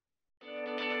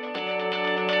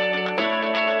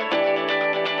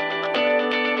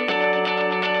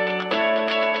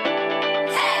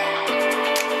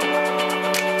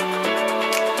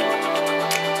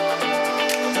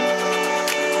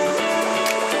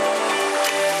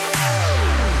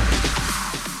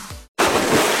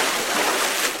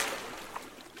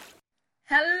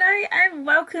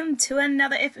welcome to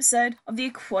another episode of the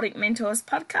Aquatic Mentors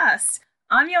podcast.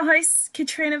 I'm your host,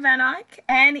 Katrina Van Eyck,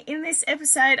 and in this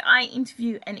episode I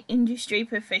interview an industry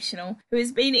professional who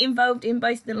has been involved in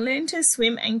both the learn to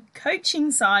swim and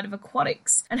coaching side of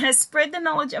aquatics and has spread the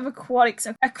knowledge of aquatics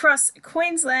across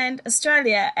Queensland,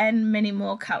 Australia and many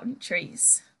more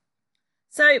countries.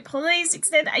 So please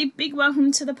extend a big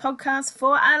welcome to the podcast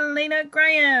for Alina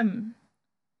Graham.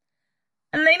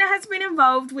 Alina has been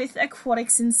involved with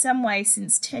aquatics in some way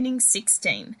since turning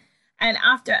 16, and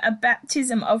after a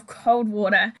baptism of cold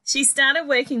water, she started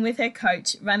working with her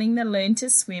coach running the Learn to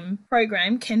Swim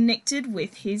program connected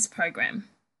with his program.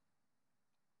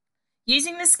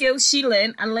 Using the skills she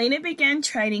learned, Alina began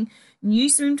training new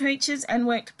swim teachers and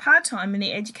worked part-time in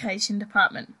the education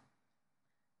department.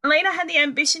 Alina had the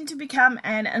ambition to become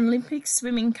an Olympic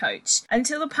swimming coach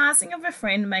until the passing of a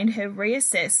friend made her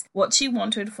reassess what she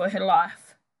wanted for her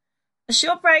life. A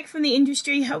short break from the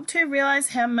industry helped her realise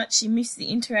how much she missed the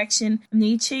interaction and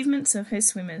the achievements of her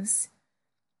swimmers.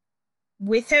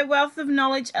 With her wealth of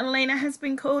knowledge, Alina has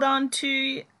been called on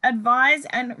to advise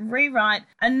and rewrite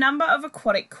a number of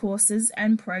aquatic courses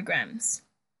and programs.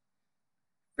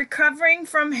 Recovering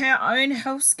from her own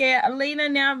health scare, Alina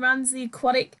now runs the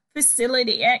aquatic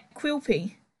facility at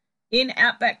Quilpie in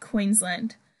outback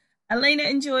Queensland. Alina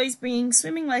enjoys bringing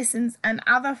swimming lessons and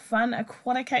other fun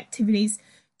aquatic activities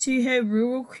to her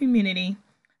rural community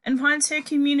and finds her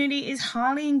community is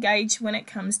highly engaged when it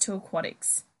comes to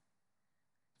aquatics.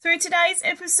 Through today's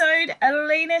episode,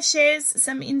 Alina shares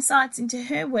some insights into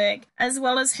her work as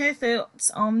well as her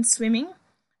thoughts on swimming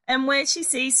and where she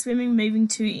sees swimming moving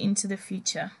to into the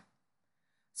future.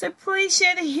 So please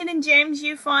share the hidden gems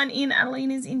you find in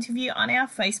Alina's interview on our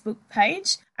Facebook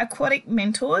page, Aquatic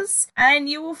Mentors, and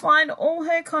you will find all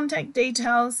her contact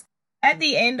details at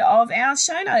the end of our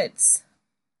show notes.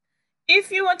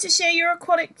 If you want to share your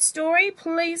aquatic story,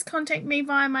 please contact me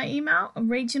via my email,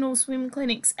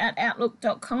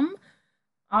 regionalswimclinics@outlook.com.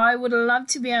 I would love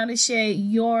to be able to share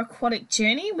your aquatic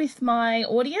journey with my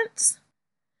audience.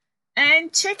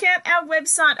 And check out our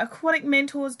website,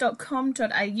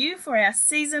 aquaticmentors.com.au, for our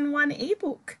Season 1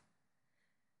 ebook.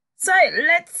 So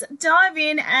let's dive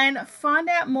in and find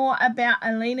out more about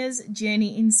Alina's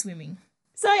journey in swimming.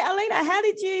 So Alina, how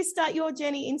did you start your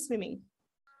journey in swimming?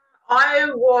 I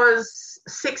was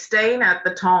 16 at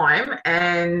the time,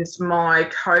 and my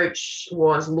coach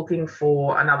was looking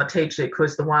for another teacher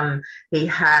because the one he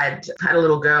had a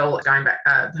little girl going back,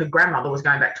 her grandmother was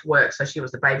going back to work, so she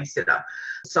was the babysitter.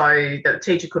 So the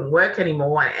teacher couldn't work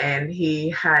anymore, and he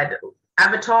had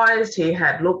advertised, he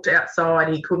had looked outside,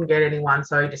 he couldn't get anyone,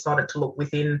 so he decided to look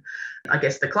within, I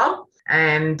guess, the club.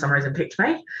 And for some reason picked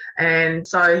me. And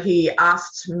so he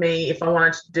asked me if I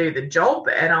wanted to do the job,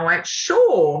 and I went,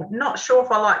 sure, not sure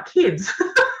if I like kids. I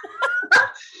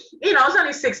was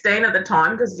only 16 at the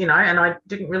time because, and I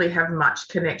didn't really have much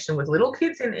connection with little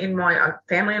kids in my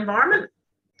family environment.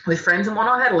 With friends and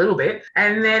whatnot, I had a little bit.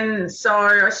 And then so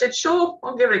I said, sure,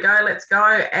 I'll give it a go, let's go.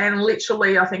 And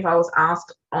literally I think I was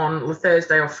asked on the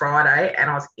Thursday or Friday, and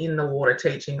I was in the water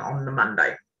teaching on the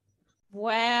Monday.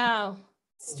 Wow.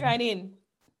 Straight in.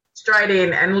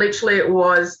 And literally it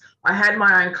was, I had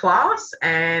my own class,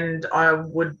 and I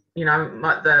would,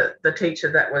 the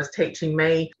teacher that was teaching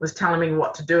me was telling me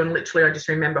what to do, and literally I just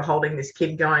remember holding this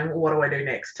kid going, well, what do I do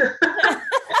next?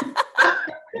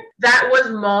 That was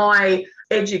my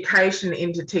education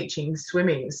into teaching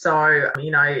swimming. So,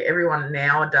 everyone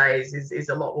nowadays is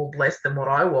a lot more blessed than what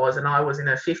I was. And I was in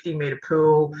a 50-metre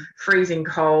pool, freezing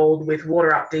cold, with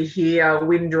water up to here,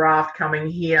 wind draft coming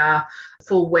here,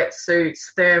 full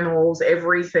wetsuits, thermals,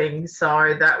 everything.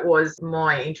 So that was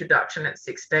my introduction at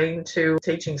 16 to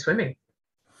teaching swimming.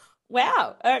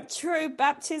 Wow, a true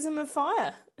baptism of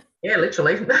fire. Yeah,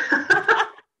 literally.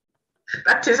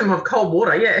 Baptism of cold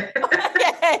water, yeah.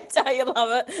 Yeah, don't you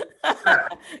love it?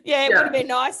 Yeah, it would have been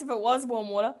nice if it was warm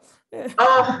water.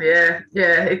 Oh, yeah.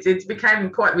 It became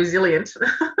quite resilient.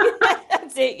 Yeah,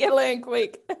 that's it. You learn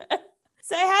quick.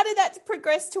 So how did that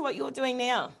progress to what you're doing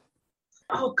now?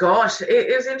 Oh, gosh.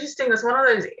 It was interesting. It's one of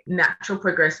those natural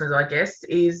progressions, I guess,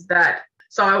 is that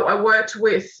so I worked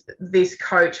with this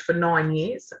coach for 9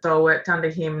 years. So I worked under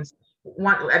him.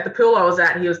 At the pool I was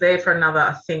at, he was there for another,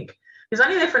 I think, he was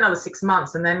only there for another 6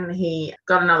 months, and then he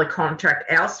got another contract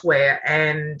elsewhere,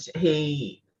 and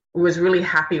he was really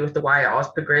happy with the way I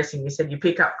was progressing. He said, you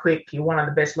pick up quick, you're one of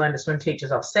the best learn to swim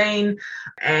teachers I've seen.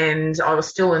 And I was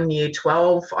still in year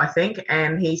 12, I think.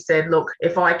 And he said, look,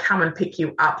 if I come and pick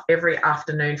you up every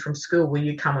afternoon from school, will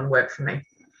you come and work for me?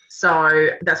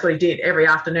 So that's what he did. Every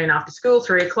afternoon after school,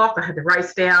 3 o'clock, I had to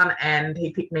race down, and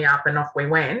he picked me up and off we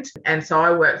went. And so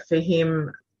I worked for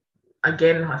him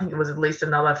again, I think it was at least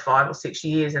another 5 or 6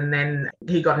 years, and then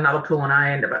he got another pool and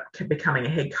I ended up becoming a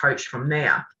head coach from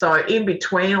there. So in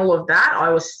between all of that, I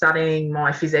was studying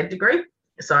my phys ed degree,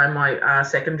 so my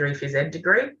secondary phys ed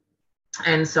degree.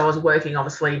 And so I was working,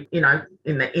 obviously, in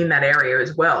that area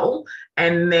as well.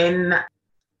 And then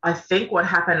I think what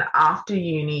happened after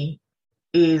uni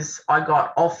is I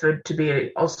got offered to be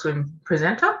an Ausswim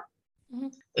presenter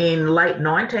in late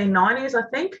 1990s, I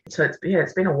think. So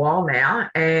it's been a while now.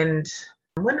 And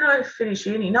when did I finish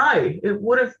uni? No, it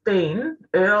would have been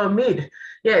mid.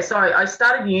 Yeah, so I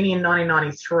started uni in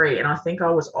 1993, and I think I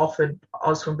was offered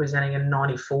Ausswim presenting in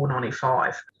 94,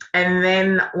 95. And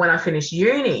then when I finished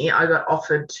uni, I got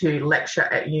offered to lecture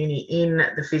at uni in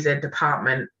the phys ed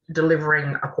department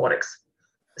delivering aquatics.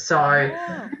 So,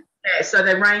 yeah, so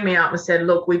they rang me up and said,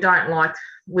 look, we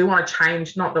want to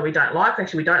change, not that we don't like,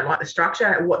 actually we don't like the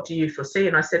structure. What do you foresee?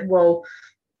 And I said, well,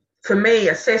 for me,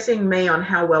 assessing me on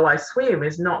how well I swim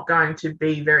is not going to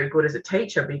be very good as a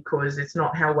teacher, because it's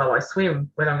not how well I swim,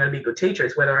 whether I'm going to be a good teacher,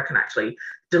 it's whether I can actually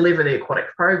deliver the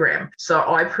aquatic program. So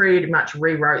I pretty much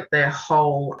rewrote their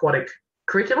whole aquatic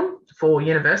curriculum for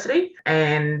university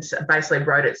and basically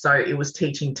wrote it so it was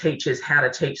teaching teachers how to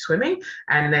teach swimming.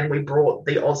 And then we brought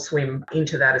the Ausswim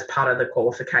into that as part of the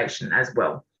qualification as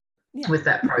well. Yeah. With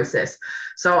that process.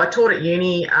 So I taught at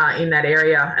uni in that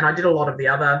area, and I did a lot of the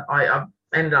other, I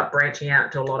ended up branching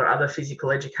out to a lot of other physical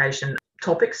education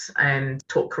topics and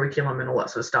taught curriculum and all that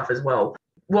sort of stuff as well.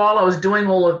 While I was doing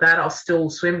all of that, I was still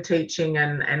swim teaching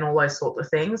and all those sorts of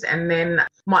things. And then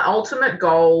my ultimate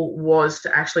goal was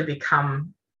to actually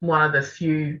become one of the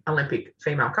few Olympic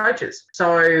female coaches.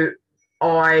 So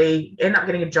I ended up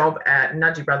getting a job at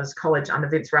Nudgee Brothers College under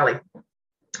Vince Raleigh.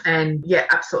 And yeah,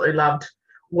 absolutely loved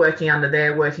working under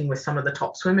there, working with some of the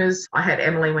top swimmers. I had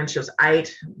Emily when she was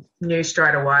 8, knew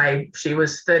straight away. She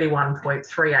was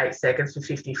 31.38 seconds for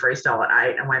 50 freestyle at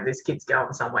 8 and went, this kid's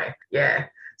going somewhere. Yeah.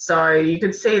 So you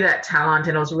could see that talent,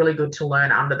 and it was really good to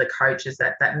learn under the coaches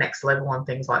that next level and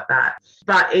things like that.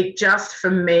 But it just,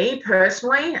 for me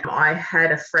personally, I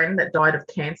had a friend that died of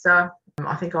cancer.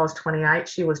 I think I was 28,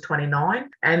 she was 29,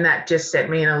 and that just set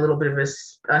me in a little bit of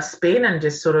a spin and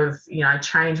just sort of,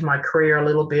 changed my career a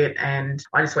little bit. And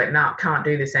I just went, nah, can't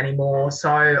do this anymore. So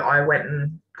I went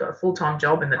and got a full-time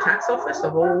job in the tax office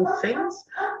of all things.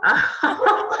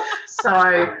 I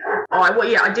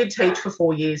did teach for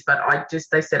 4 years, but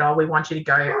they said, we want you to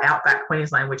go outback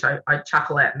Queensland, which I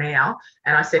chuckle at now.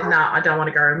 And I said, I don't want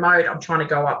to go remote. I'm trying to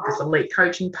go up this elite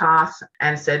coaching path,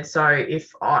 and said, so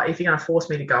if you're going to force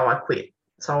me to go, I quit.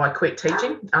 So I quit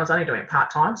teaching. I was only doing it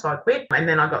part-time, so I quit. And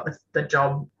then I got the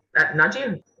job at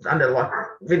Nudgee under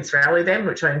Vince Rowley then,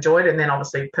 which I enjoyed, and then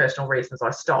obviously personal reasons I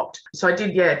stopped. So I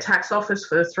did tax office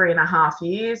for 3.5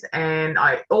 years, and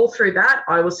all through that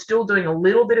I was still doing a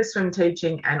little bit of swim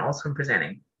teaching and Ausswim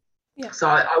presenting. Yeah. So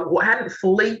I hadn't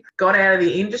fully got out of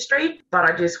the industry, but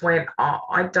I just went,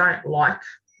 I don't like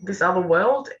this other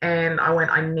world, and I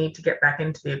went, I need to get back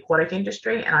into the aquatic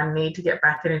industry, and I need to get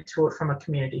back into it from a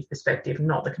community perspective,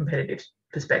 not the competitive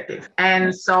perspective.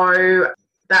 And so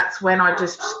that's when I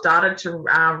just started to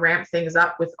ramp things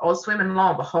up with Ausswim, and lo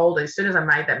and behold, as soon as I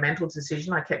made that mental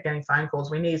decision, I kept getting phone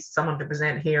calls. We need someone to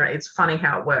present here. It's funny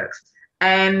how it works.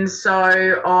 And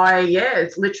so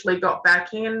it's literally got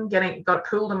back in, got a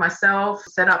pool to myself,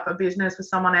 set up a business for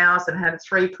someone else, and had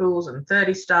 3 pools and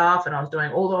 30 staff, and I was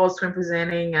doing all the Ausswim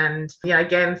presenting, and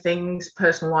again,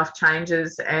 personal life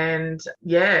changes, and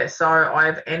so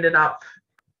I've ended up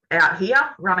out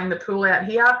here, running the pool out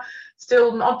here,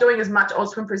 still not doing as much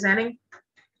Ausswim presenting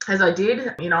as I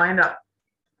did. I end up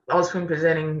Ausswim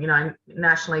presenting,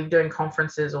 nationally, doing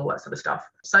conferences, all that sort of stuff.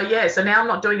 So now I'm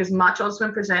not doing as much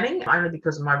Ausswim presenting, only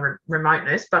because of my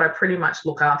remoteness, but I pretty much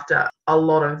look after a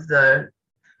lot of the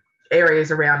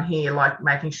areas around here, like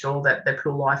making sure that the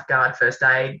pool lifeguard, first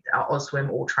aid, Ausswim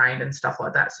all trained and stuff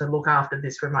like that. So look after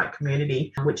this remote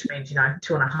community, which means,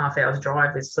 2.5 hours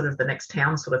drive is sort of the next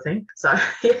town sort of thing. So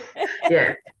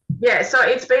yeah, so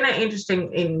it's been an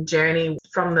interesting journey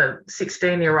from the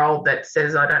 16-year-old that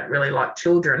says I don't really like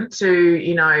children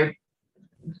to,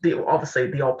 obviously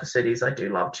the opposite is I do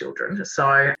love children.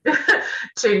 So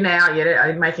to now,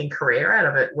 making career out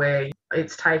of it, where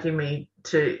it's taking me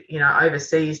to,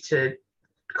 overseas to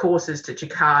courses to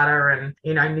Jakarta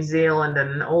and, New Zealand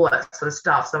and all that sort of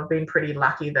stuff. So I've been pretty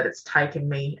lucky that it's taken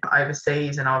me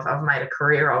overseas, and I've made a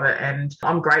career of it. And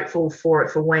I'm grateful for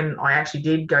it. For when I actually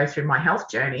did go through my health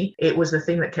journey, it was the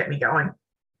thing that kept me going.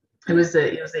 It was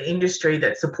the industry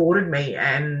that supported me,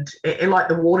 and it like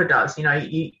the water does,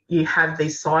 you have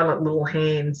these silent little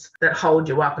hands that hold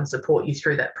you up and support you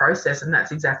through that process. And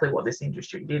that's exactly what this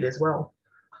industry did as well.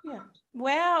 Yeah.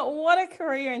 Wow, what a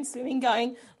career in swimming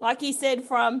going, like you said,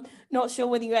 from not sure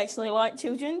whether you actually like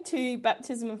children to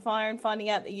baptism of fire and finding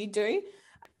out that you do.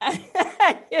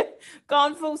 You've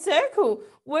gone full circle.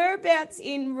 Whereabouts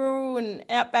in rural and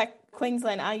outback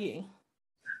Queensland are you?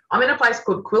 I'm in a place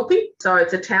called Quilpie. So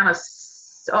it's a town of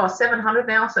 700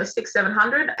 now, so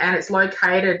 700, and it's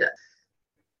located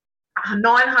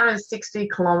 960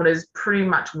 kilometres pretty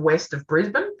much west of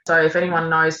Brisbane. So if anyone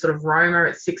knows sort of Roma,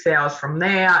 it's 6 hours from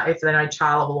there. If they know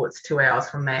Charleville, it's 2 hours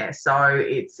from there. So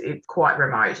it's quite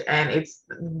remote, and it's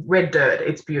red dirt.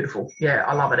 It's beautiful. Yeah,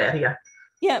 I love it out here.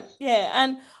 Yeah, yeah,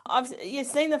 and I've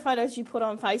seen the photos you put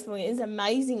on Facebook. It is an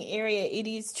amazing area. It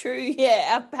is true, yeah,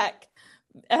 outback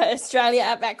Australia,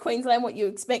 outback Queensland, what you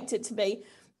expect it to be.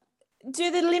 Do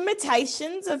the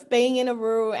limitations of being in a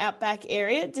rural outback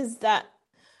area, does that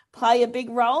play a big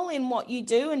role in what you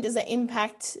do, and does it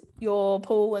impact your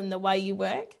pool and the way you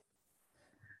work?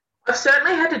 I've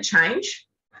certainly had to change.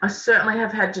 I certainly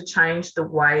have had to change the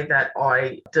way that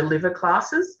I deliver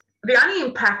classes. The only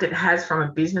impact it has from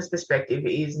a business perspective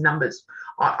is numbers.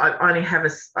 I only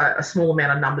have a small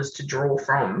amount of numbers to draw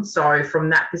from. So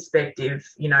from that perspective,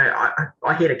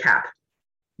 I hit a cap.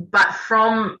 But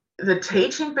from the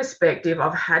teaching perspective,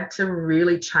 I've had to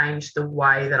really change the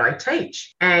way that I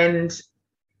teach. And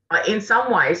in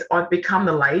some ways, I've become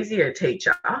the lazier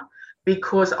teacher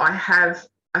because I have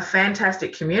a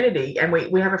fantastic community, and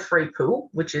we have a free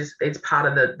pool, which is part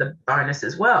of the bonus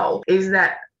as well, is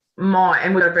that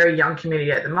and we've got a very young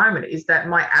community at the moment, is that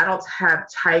my adults have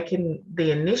taken the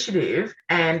initiative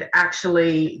and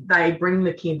actually they bring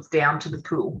the kids down to the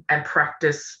pool and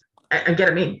practice and get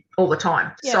them in all the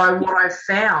time. Yeah. So what I've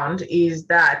found is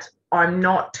that I'm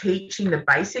not teaching the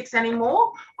basics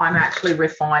anymore. I'm actually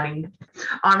refining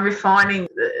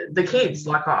the kids.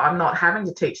 Like I'm not having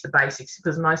to teach the basics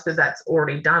because most of that's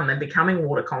already done. They're becoming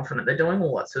water confident. They're doing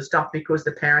all that sort of stuff because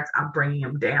the parents are bringing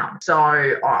them down. So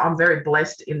I'm very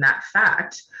blessed in that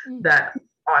fact that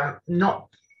I'm not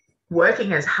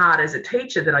working as hard as a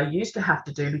teacher that I used to have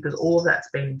to do because all of that's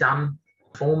been done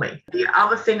for me. The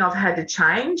other thing I've had to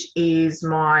change is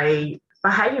my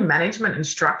behaviour management and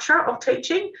structure of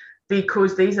teaching,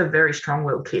 because these are very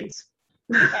strong-willed kids.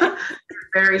 Okay.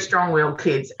 Very strong-willed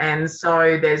kids. And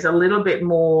so there's a little bit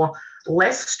more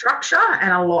less structure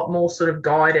and a lot more sort of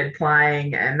guided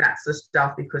playing and that's the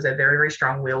stuff because they're very, very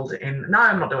strong-willed. And no,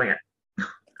 I'm not doing it.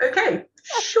 Okay,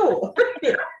 sure.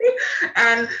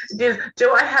 And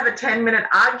do I have a 10-minute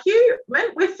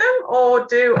argument with them, or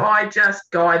do I just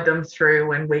guide them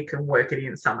through and we can work it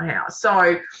in somehow?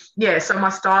 So my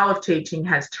style of teaching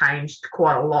has changed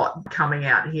quite a lot coming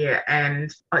out here,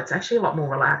 and it's actually a lot more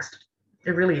relaxed.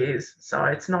 It really is. So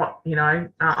it's not,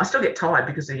 I still get tired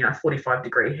because of,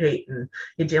 45-degree heat and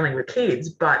you're dealing with kids,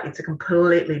 but it's a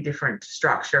completely different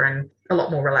structure and a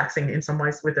lot more relaxing in some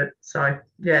ways with it. So,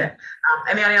 yeah.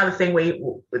 And the only other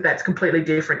thing that's completely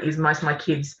different is most of my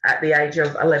kids at the age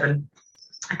of 11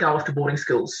 go off to boarding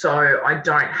schools. So I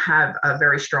don't have a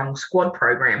very strong squad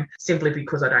program simply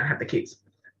because I don't have the kids.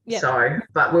 Yep. So,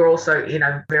 but we're also in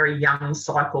a very young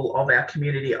cycle of our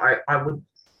community. I would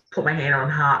put my hand on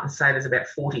heart and say there's about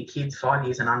 40 kids 5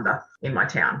 years and under in my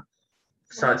town.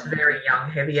 So It's very young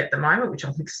heavy at the moment, which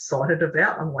I'm excited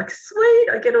about. I'm like, sweet,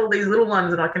 I get all these little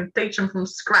ones and I can teach them from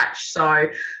scratch. So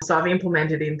I've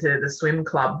implemented into the swim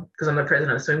club, because I'm the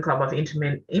president of the swim club, I've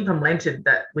implemented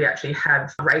that we actually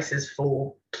have races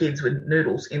for kids with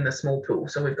noodles in the small pool.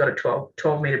 So we've got a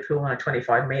 12 metre pool and a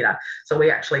 25 metre. So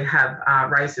we actually have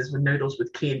races with noodles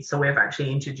with kids. So we're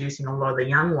actually introducing a lot of the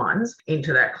young ones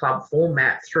into that club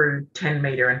format through 10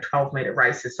 metre and 12 metre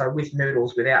races. So with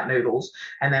noodles, without noodles,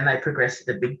 and then they progress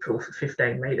to the big pool for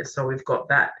 15 metres. So we've got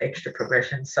that extra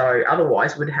progression. So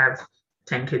otherwise we'd have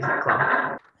 10 kids at the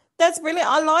club. That's brilliant.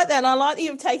 I like that. And I like that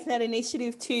you've taken that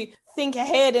initiative to think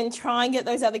ahead and try and get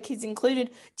those other kids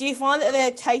included. Do you find that they're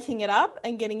taking it up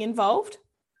and getting involved?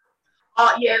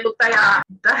 Oh, yeah, look, they are.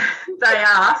 They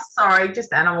are. Sorry,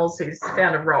 just animals who's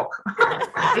found a rock.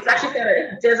 He's actually found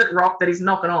a desert rock that he's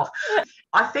knocking off.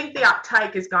 I think the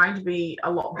uptake is going to be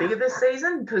a lot bigger this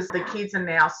season because the kids are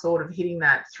now sort of hitting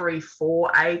that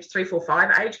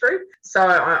 3-4-5 age group. So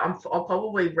I'll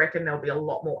probably reckon there'll be a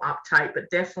lot more uptake, but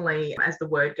definitely as the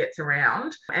word gets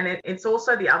around. And it's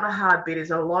also the other hard bit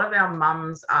is a lot of our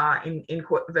mums are in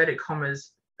inverted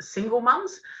commas single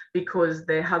mums because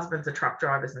their husbands are truck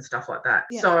drivers and stuff like that.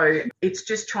 Yeah. So it's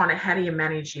just trying to, how do you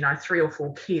manage, 3 or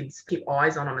 4 kids, keep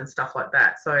eyes on them and stuff like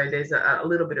that. So there's a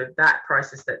little bit of that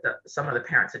process that some of the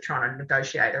parents are trying to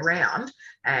negotiate around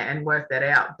and work that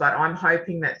out. But I'm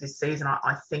hoping that this season,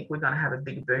 I think we're going to have a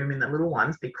big boom in the little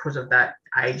ones because of that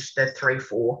age, the 3,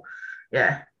 4.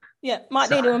 Yeah. Yeah.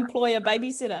 Might need to employ a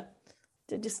babysitter.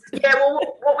 to just... Yeah,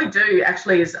 well, what we do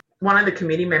actually is one of the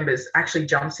committee members actually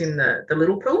jumps in the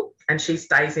little pool and she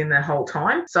stays in the whole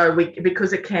time. So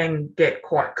because it can get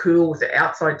quite cool with the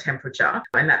outside temperature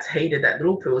and that's heated, that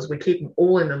little pool, is we keep them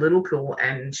all in the little pool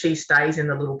and she stays in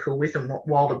the little pool with them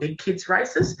while the big kids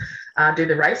do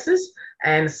the races.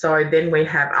 And so then we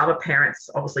have other parents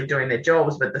obviously doing their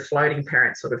jobs, but the floating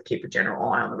parents sort of keep a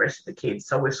general eye on the rest of the kids.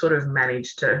 So we've sort of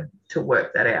managed to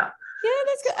work that out. Yeah,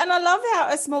 that's good. And I love how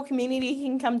a small community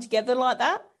can come together like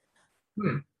that.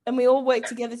 And we all work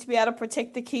together to be able to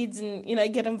protect the kids and, you know,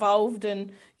 get involved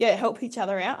and, help each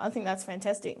other out. I think that's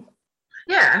fantastic.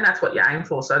 Yeah, and that's what you aim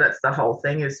for. So that's the whole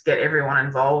thing, is get everyone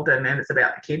involved, and then it's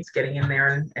about the kids getting in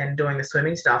there and doing the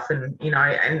swimming stuff. And, you know,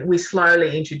 and we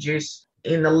slowly introduce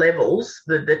in the levels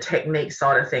the technique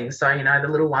side of things. So, you know, the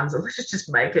little ones, let's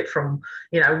just make it from,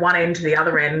 you know, one end to the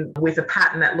other end with a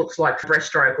pattern that looks like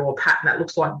breaststroke or a pattern that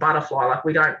looks like butterfly. Like,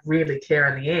 we don't really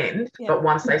care in the end. But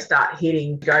once they start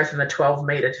go from the 12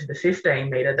 metre to the 15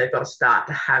 metre, they've got to start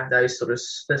to have those sort of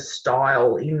the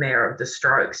style in there of the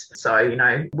strokes. So, you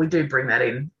know, we do bring that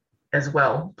in as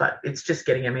well, but it's just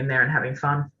getting them in there and having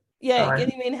fun. Yeah,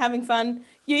 getting them in, having fun,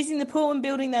 using the pool and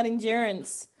building that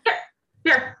endurance.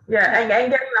 Yeah, and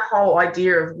getting the whole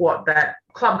idea of what that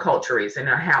club culture is and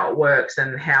how it works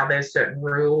and how there's certain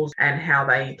rules and how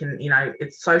they can, you know,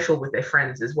 it's social with their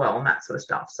friends as well and that sort of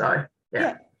stuff. So,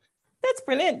 yeah. That's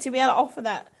brilliant to be able to offer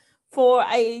that for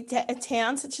a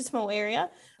town, such a small area.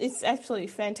 It's absolutely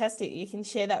fantastic. You can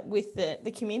share that with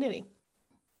the community.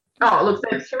 Oh, look,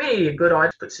 the community are good. I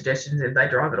put suggestions in. They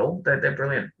drive it all. They're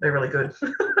brilliant. They're really good.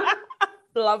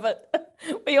 Love it.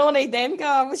 We all need them.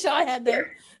 God, I wish I had them.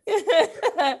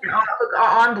 Look,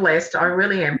 I'm blessed. I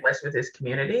really am blessed with this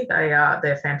community.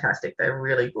 They're fantastic. They're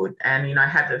really good, and you know,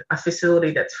 have a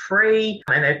facility that's free,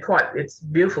 and it's a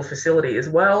beautiful facility as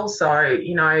well. So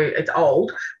you know, it's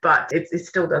old, but it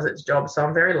still does its job. So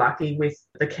I'm very lucky with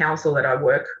the council that I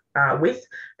work with,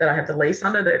 that I have the lease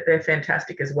under. That they're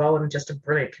fantastic as well, and just a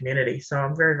brilliant community. So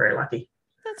I'm very, very lucky.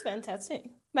 That's fantastic.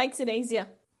 Makes it easier.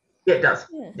 Yeah, it does.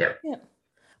 Yeah.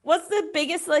 What's the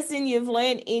biggest lesson you've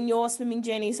learned in your swimming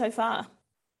journey so far?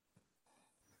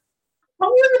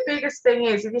 Probably the biggest thing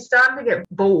is, if you're starting to get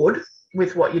bored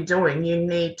with what you're doing, you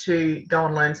need to go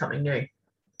and learn something new.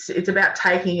 It's about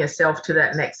taking yourself to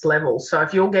that next level. So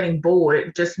if you're getting bored,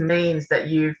 it just means that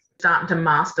you're starting to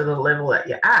master the level that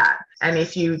you're at. And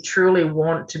if you truly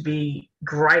want to be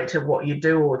great at what you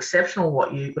do or exceptional at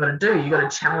what you've got to do, you've got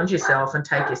to challenge yourself and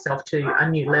take yourself to a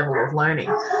new level of learning.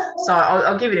 So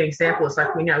I'll give you an example. It's like,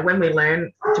 you know, when we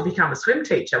learn to become a swim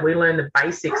teacher, we learn the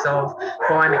basics of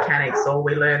biomechanics, or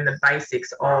we learn the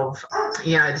basics of,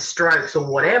 you know, the strokes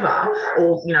or whatever,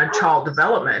 or, you know, child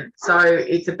development. So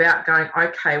it's about going,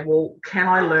 okay, well, can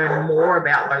I learn more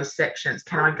about those sections?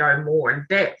 Can I go more in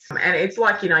depth? And it's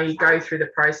like, you know, you go through the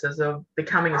process of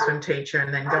becoming a swim teacher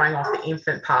and then going off the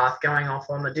infant path, going off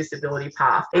on the disability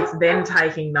path. It's then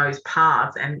taking those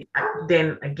paths and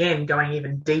then again going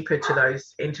even deeper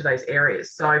into those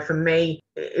areas. So for me,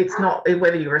 it's not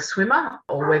whether you're a swimmer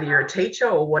or whether you're a teacher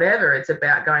or whatever. It's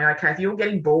about going, okay, if you're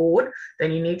getting bored,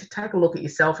 then you need to take a look at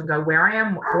yourself and go, where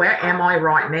am I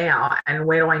right now, and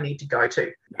where do I need to go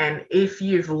to? And if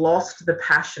you've lost the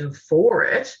passion for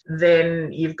it,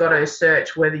 then you've got to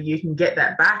search whether you can get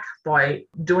that back by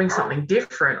doing something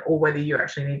different, or whether you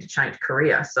actually need to change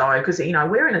career. So, because, you know,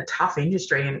 we're in a tough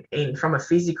industry in from a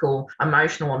physical,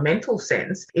 emotional, and mental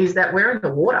sense, is that we're in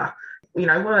the water. You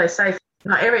know, what do they say?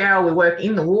 Every hour we work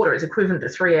in the water is equivalent to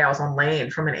 3 hours on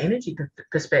land from an energy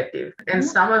perspective. And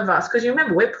some of us, because you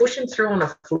remember, we're pushing through on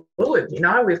a fluid, you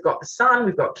know, we've got the sun,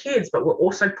 we've got kids, but we're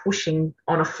also pushing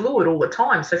on a fluid all the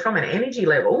time. So from an energy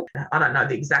level, I don't know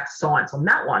the exact science on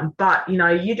that one, but, you know,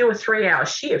 you do a 3 hour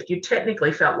shift, you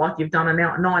technically felt like you've done a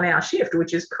 9 hour shift,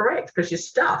 which is correct because you're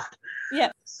stuffed. Yeah.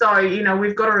 So, you know,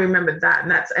 we've got to remember that.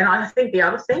 And I think the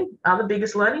other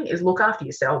biggest learning is look after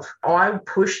yourself. I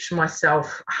pushed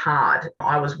myself hard.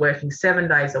 I was working 7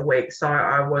 days a week. So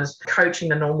I was coaching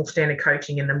the normal standard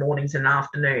coaching in the mornings and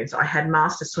afternoons. I had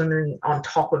master swimming on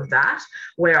top of that,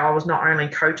 where I was not only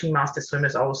coaching master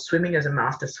swimmers, I was swimming as a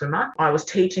master swimmer. I was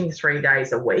teaching 3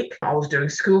 days a week. I was doing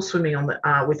school swimming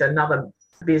with another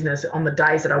business on the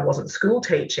days that I wasn't school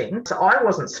teaching. So I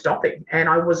wasn't stopping, and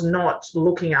I was not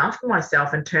looking after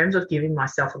myself in terms of giving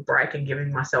myself a break and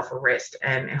giving myself a rest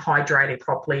and hydrating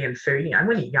properly and food. You know,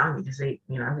 when you're young, you just eat,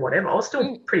 you know, whatever. I was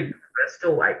still pretty good, but I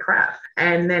still ate crap.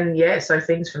 And then, so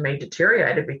things for me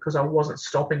deteriorated because I wasn't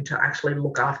stopping to actually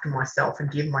look after myself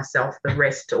and give myself the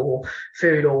rest or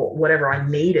food or whatever I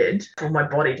needed for my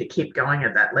body to keep going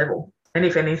at that level. And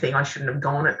if anything, I shouldn't have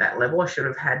gone at that level. I should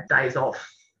have had days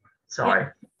off. So,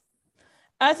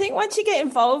 I think once you get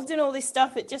involved in all this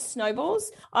stuff, it just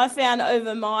snowballs. I found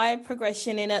over my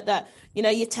progression in it that,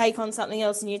 you take on something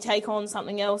else and you take on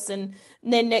something else, and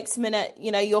then next minute,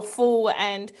 you're full.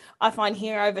 And I find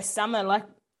here over summer, like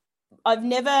I've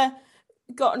never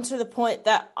gotten to the point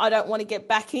that I don't want to get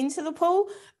back into the pool.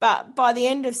 But by the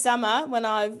end of summer, when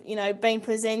I've, been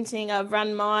presenting, I've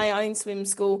run my own swim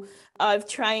school, I've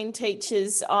trained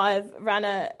teachers, I've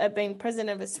been president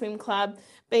of a swim club,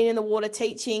 been in the water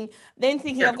teaching, then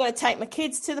thinking I've got to take my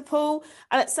kids to the pool.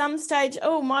 And at some stage,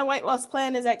 my weight loss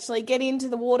plan is actually get into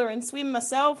the water and swim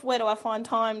myself. Where do I find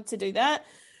time to do that?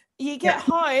 You get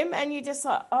home and you're just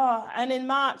like, and in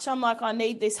March, I'm like, I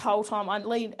need this whole time. I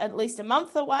need at least a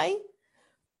month away.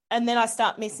 And then I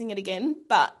start missing it again.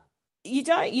 But you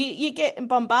don't, you get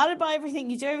bombarded by everything.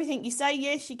 You do everything. You say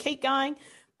yes, you keep going.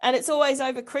 And it's always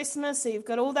over Christmas. So you've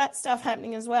got all that stuff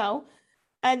happening as well.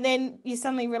 And then you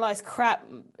suddenly realize, crap,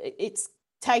 it's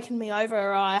taken me over.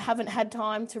 Or I haven't had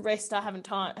time to rest. I haven't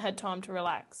had time to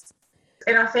relax.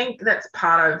 And I think that's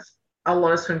part of a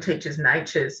lot of swim teachers'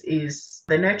 natures is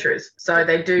they're nurturers. So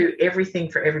they do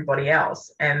everything for everybody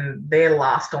else and they're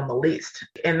last on the list.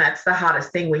 And that's the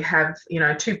hardest thing. We have,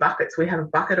 two buckets. We have a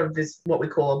bucket of this, what we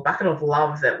call a bucket of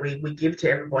love that we give to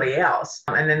everybody else.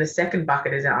 And then the second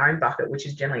bucket is our own bucket, which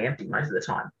is generally empty most of the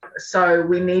time. So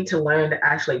we need to learn to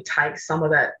actually take some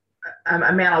of that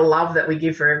amount of love that we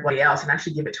give for everybody else and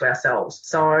actually give it to ourselves.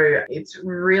 So it's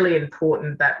really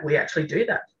important that we actually do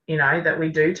that. That we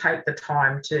do take the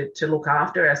time to look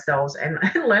after ourselves and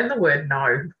learn the word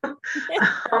no.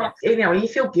 You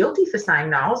feel guilty for saying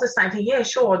no. I was just saying, yeah,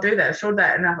 sure, I'll do that, sure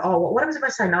that. And what happens if I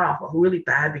say no? I feel really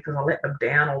bad because I let them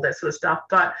down, all that sort of stuff.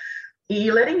 But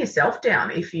you're letting yourself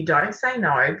down if you don't say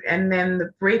no. And then the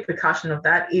repercussion of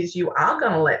that is you are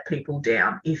going to let people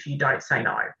down if you don't say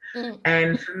no.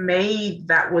 And for me,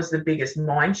 that was the biggest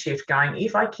mind shift going,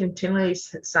 if I continually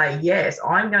say yes,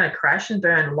 I'm going to crash and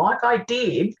burn like I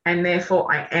did. And therefore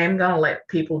I am going to let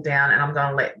people down and I'm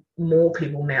going to let more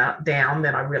people now down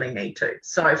than I really need to.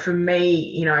 So for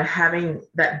me, having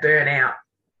that burnout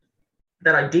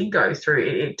that I did go through,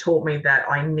 it taught me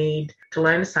that I need to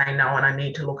learn to say no and I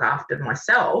need to look after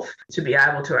myself to be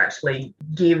able to actually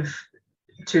give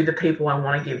to the people I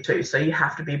want to give to. So you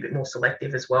have to be a bit more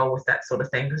selective as well with that sort of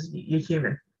thing because you're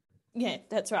human. Yeah,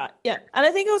 that's right. Yeah. And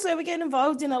I think also we get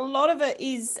involved in a lot of it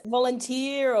is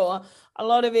volunteer, or a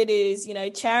lot of it is,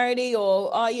 charity,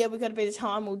 or, we've got a bit of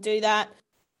time, we'll do that.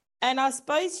 And I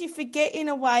suppose you forget in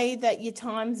a way that your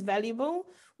time's valuable.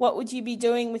 What would you be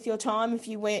doing with your time if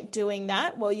you weren't doing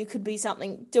that? Well, you could be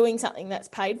doing something that's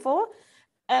paid for.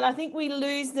 And I think we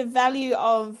lose the value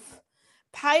of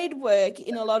paid work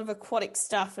in a lot of aquatic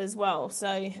stuff as well.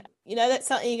 So, that's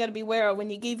something you got to be aware of. When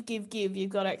you give, you've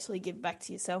got to actually give back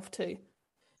to yourself too.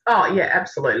 Oh, yeah,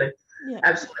 absolutely. Yeah.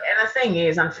 Absolutely. And the thing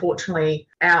is, unfortunately,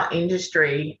 our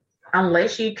industry,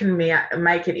 unless you can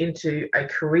make it into a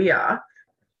career,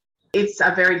 it's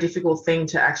a very difficult thing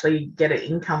to actually get an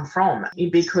income from,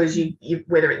 because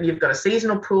whether you've got a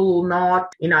seasonal pool or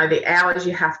not, the hours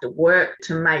you have to work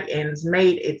to make ends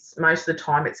meet, it's most of the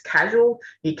time it's casual.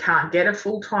 You can't get a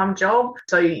full-time job.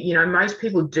 So, most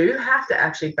people do have to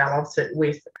actually balance it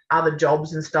with other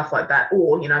jobs and stuff like that.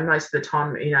 Or, most of the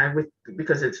time,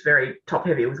 because it's very top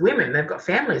heavy with women, they've got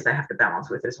families they have to balance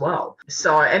with as well.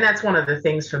 So, and that's one of the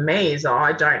things for me is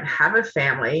I don't have a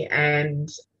family,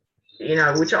 and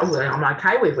which I'm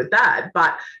okay with that.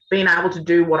 But being able to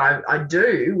do what I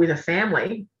do with a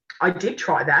family, I did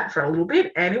try that for a little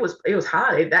bit, and it was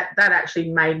hard. That actually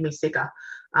made me sicker,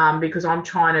 because I'm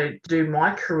trying to do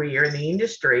my career in the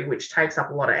industry, which takes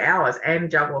up a lot of hours, and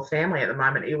juggle a family at the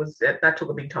moment. That took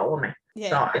a big toll on me. Yeah.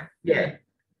 So, yeah.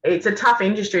 It's a tough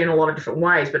industry in a lot of different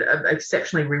ways, but an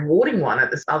exceptionally rewarding one at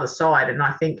the other side. And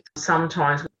I think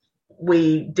sometimes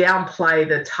we downplay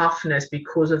the toughness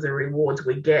because of the rewards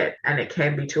we get, and it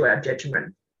can be to our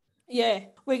detriment. Yeah,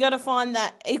 we got to find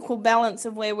that equal balance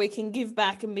of where we can give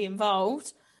back and be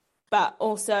involved, but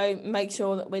also make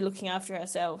sure that we're looking after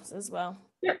ourselves as well.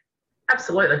 Yeah,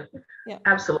 absolutely. Yeah,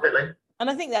 absolutely. And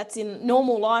I think that's in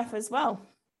normal life as well.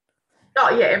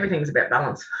 Oh, yeah, everything's about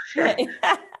balance. Yeah.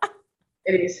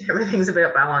 It is. Everything's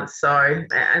about balance. So,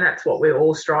 and that's what we're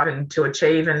all striving to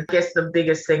achieve. And I guess the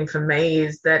biggest thing for me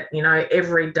is that,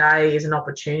 every day is an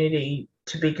opportunity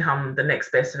to become the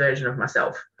next best version of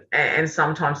myself. And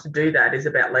sometimes to do that is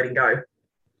about letting go.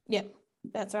 Yeah,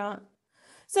 that's right.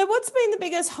 So what's been the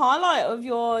biggest highlight of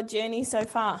your journey so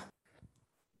far?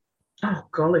 Oh,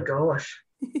 golly gosh.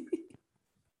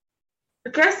 I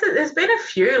guess that there's been a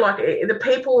few. Like, the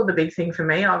people are the big thing for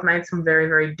me. I've made some very,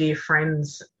 very dear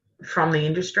friends from the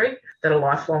industry that are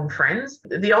lifelong friends.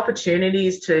 The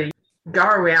opportunities to go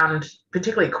around,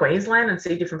 particularly Queensland, and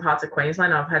see different parts of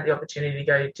Queensland. I've had the opportunity to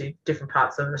go to different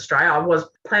parts of Australia. I was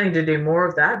planning to do more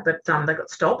of that, but they got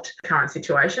stopped, current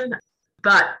situation.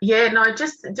 But yeah, no,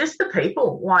 just the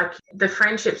people, like the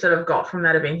friendships that I've got from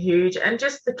that have been huge. And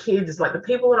just the kids, like the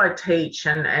people that I teach,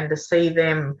 and to see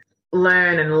them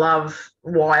learn and love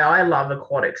why I love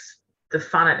aquatics, the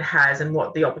fun it has and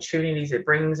what the opportunities it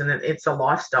brings. And it's a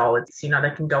lifestyle. It's, they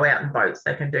can go out in boats,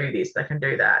 they can do this, they can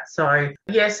do that. So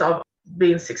yes, I've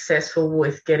been successful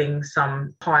with getting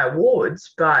some high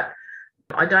awards, but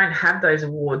I don't have those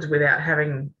awards without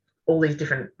having all these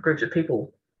different groups of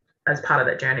people as part of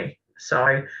that journey.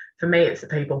 So for me, it's the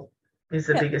people is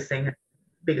the biggest thing,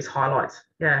 biggest highlights.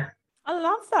 Yeah. I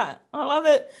love that. I love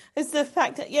it. It's the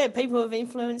fact that, people have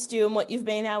influenced you and what you've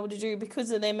been able to do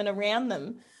because of them and around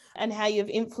them, and how you've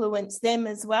influenced them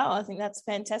as well. I think that's a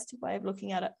fantastic way of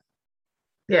looking at it.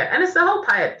 Yeah, and it's the whole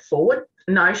pay it forward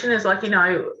notion is like,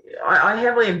 I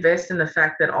heavily invest in the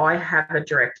fact that I have a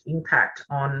direct impact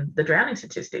on the drowning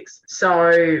statistics.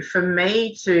 So for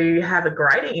me to have a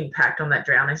greater impact on that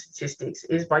drowning statistics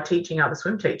is by teaching other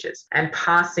swim teachers and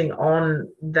passing on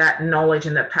that knowledge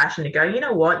and that passion to go, you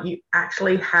know what, you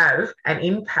actually have an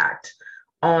impact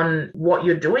on what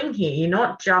you're doing here. You're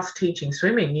not just teaching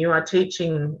swimming, you are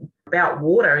teaching about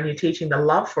water, and you're teaching the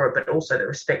love for it, but also the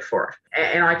respect for it.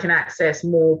 And I can access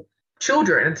more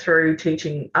children through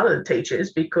teaching other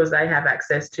teachers because they have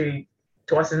access to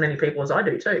twice as many people as I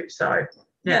do too. So,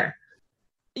 yeah.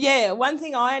 Yeah, one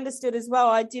thing I understood as well,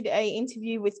 I did a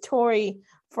interview with Tori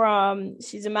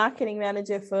she's a marketing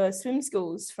manager for swim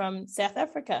schools from South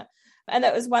Africa. And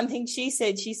that was one thing she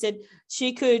said. She said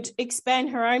she could expand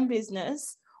her own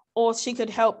business, or she could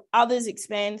help others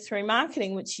expand through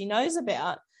marketing, which she knows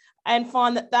about, and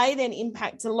find that they then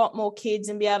impact a lot more kids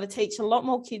and be able to teach a lot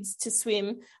more kids to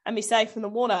swim and be safe in the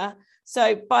water.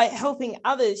 So by helping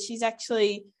others, she's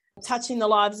actually touching the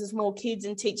lives of more kids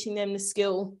and teaching them the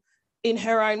skill in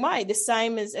her own way. The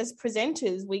same as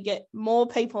presenters, we get more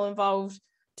people involved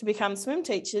to become swim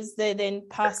teachers. They're then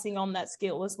passing on that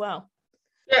skill as well.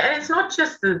 Yeah, and it's not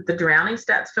just the drowning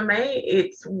stats for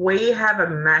me. We have a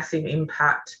massive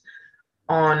impact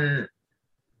on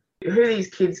who these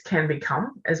kids can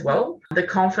become as well. The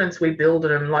confidence we build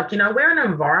in them, like, we're in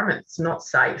an environment that's not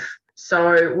safe.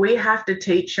 So we have to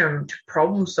teach them to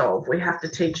problem solve. We have to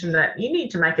teach them that you need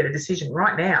to make it a decision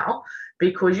right now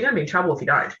because you're going to be in trouble if you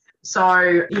don't.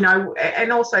 So,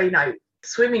 and also,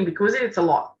 swimming, because it's a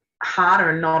lot harder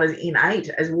and not as innate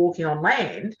as walking on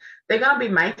land, they're going to be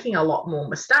making a lot more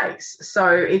mistakes. So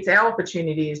it's our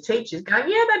opportunity as teachers going,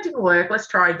 yeah, that didn't work, let's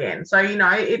try again. So,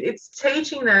 it's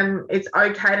teaching them it's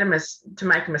okay to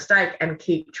make a mistake and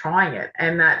keep trying it.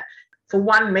 And that for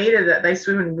 1 metre that they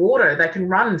swim in water, they can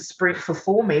run and sprint for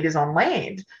 4 metres on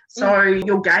land. So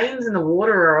your gains in the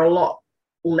water are a lot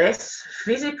less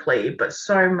physically, but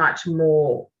so much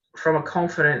more from a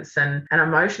confidence and an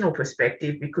emotional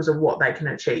perspective because of what they can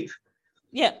achieve.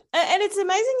 Yeah, and it's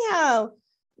amazing how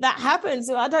that happens.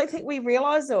 I don't think we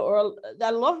realise it, or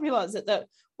a lot realise it, that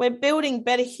we're building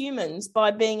better humans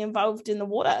by being involved in the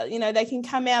water. They can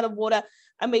come out of water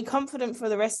and be confident for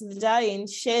the rest of the day and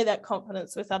share that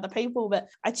confidence with other people, but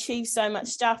achieve so much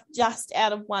stuff just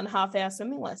out of 1.5 hour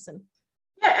swimming lesson.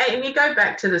 Yeah, and you go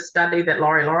back to the study that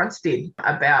Laurie Lawrence did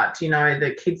about,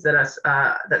 the kids that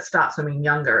that start swimming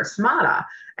younger are smarter.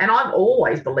 And I've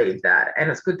always believed that. And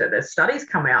it's good that there's studies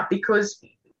come out because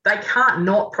they can't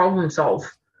not problem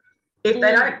solve. If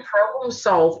they don't problem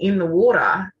solve in the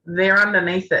water, they're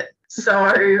underneath it.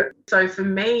 So for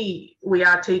me, we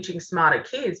are teaching smarter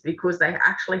kids because they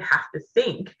actually have to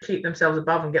think, keep themselves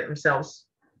above and get themselves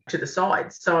to the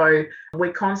side. So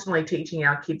we're constantly teaching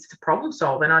our kids to problem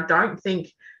solve. And I don't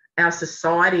think our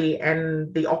society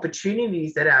and the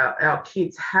opportunities that our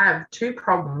kids have to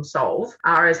problem solve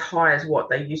are as high as what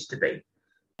they used to be.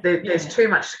 There's too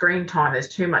much screen time. There's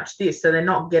too much this. So they're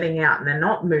not getting out and they're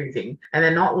not moving and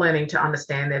they're not learning to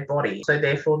understand their body. So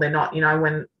therefore they're not,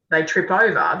 when they trip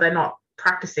over, they're not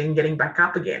practicing getting back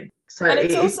up again. So and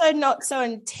it's also not so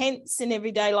intense in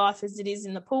everyday life as it is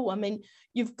in the pool. I mean,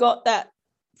 you've got that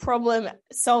problem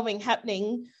solving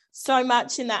happening so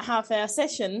much in that half-hour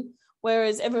session,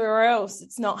 whereas everywhere else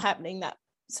it's not happening that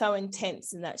so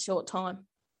intense in that short time.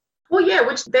 Well, yeah,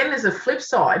 which then is a flip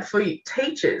side for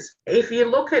teachers. If you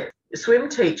look at swim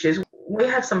teachers, we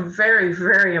have some very,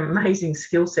 very amazing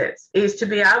skill sets, is to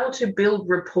be able to build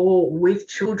rapport with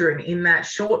children in that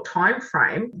short time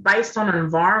frame based on an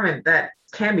environment that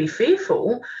can be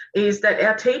fearful, is that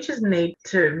our teachers need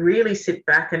to really sit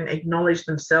back and acknowledge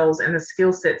themselves and the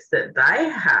skill sets that they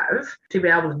have to be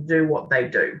able to do what they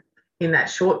do. in that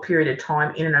short period of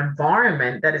time in an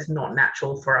environment that is not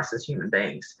natural for us as human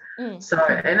beings. So,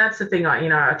 and that's the thing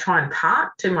I try and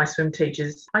impart to my swim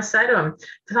teachers. I say to them,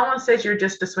 if someone says you're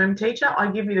just a swim teacher,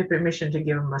 I give you the permission to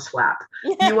give them a slap.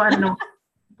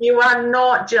 You are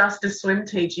not just a swim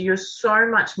teacher. You're so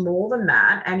much more than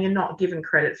that, and you're not given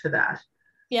credit for that.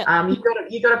 Yeah.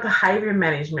 You've got a behaviour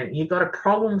management. You've got to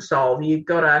problem solve. You've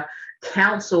got to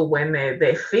counsel when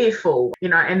they're fearful,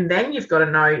 and then you've got to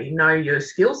know your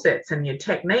skill sets and your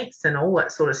techniques and all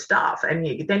that sort of stuff. And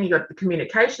then you've got the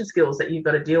communication skills that you've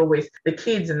got to deal with the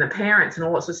kids and the parents and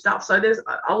all that sort of stuff. So there's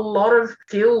a lot of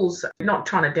skills, not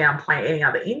trying to downplay any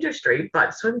other industry,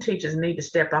 but swim teachers need to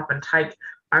step up and take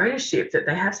ownership that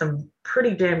they have some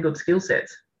pretty damn good skill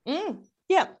sets.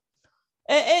 Yeah.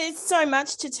 It's so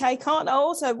much to take on.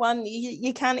 Also,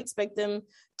 you can't expect them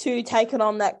to take it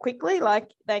on that quickly. Like,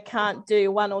 they can't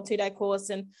do 1 or 2 day course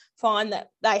and find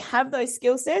that they have those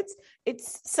skill sets.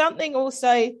 It's something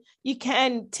also you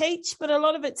can teach, but a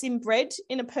lot of it's inbred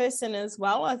in a person as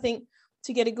well. I think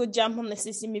to get a good jump on the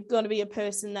system, you've got to be a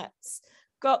person that's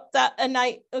got that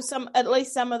innate, or at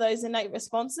least some of those innate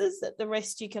responses that the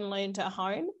rest you can learn to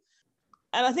hone.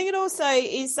 And I think it also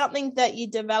is something that you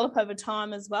develop over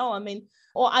time as well. I mean,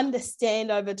 or understand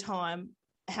over time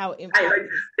how important. I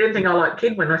didn't think I liked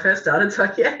kid when I first started, so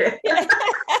yeah.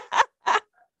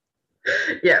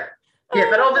 Yeah.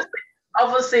 But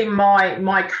obviously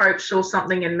my coach saw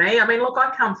something in me. I mean, look,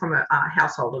 I come from a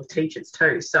household of teachers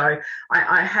too, so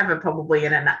I have probably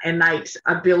an innate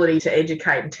ability to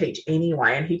educate and teach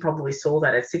anyway, and he probably saw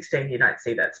that at 16. You don't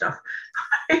see that stuff.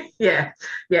 Yeah,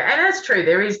 and that's true.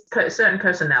 There is certain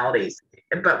personalities,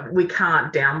 but we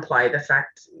can't downplay the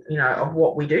fact, of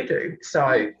what we do.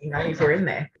 So, if we're in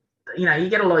there, you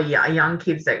get a lot of young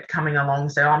kids that coming along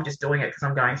say, I'm just doing it because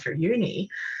I'm going through uni.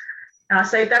 And I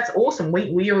say, that's awesome.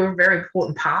 We are a very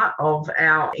important part of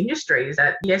our industry, is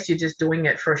that, yes, you're just doing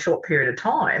it for a short period of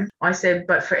time. I said,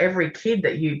 but for every kid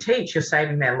that you teach, you're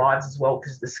saving their lives as well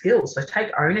because of the skills. So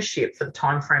take ownership for the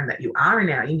time frame that you are in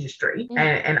our industry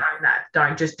and own that.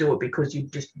 Don't just do it because you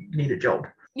just need a job.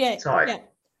 Yeah.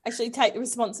 Actually take the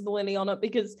responsibility on it,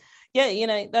 because,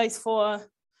 those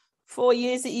 4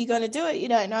 years that you're going to do it, you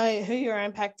don't know who you're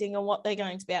impacting and what they're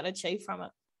going to be able to achieve from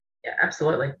it. Yeah,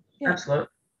 absolutely. Yeah. Absolutely.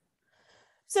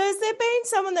 So has there been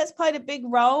someone that's played a big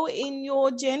role in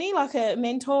your journey, like a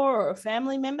mentor or a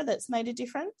family member that's made a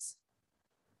difference?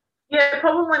 Yeah,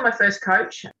 probably my first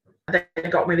coach that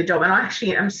got me the job. And I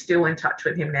actually am still in touch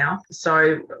with him now.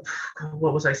 So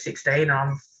what was I, 16?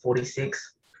 I'm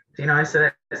 46. So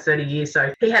that's 30 years.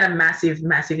 So he had a massive,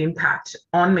 massive impact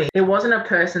on me. He wasn't a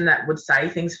person that would say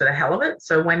things for the hell of it.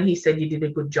 So when he said you did a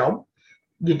good job,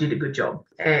 you did a good job.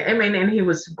 And he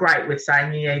was great with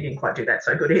saying, yeah, you didn't quite do that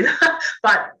so good either.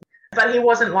 but he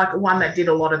wasn't like one that did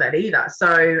a lot of that either.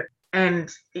 So,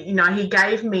 and, he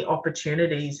gave me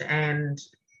opportunities, and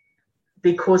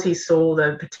because he saw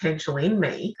the potential in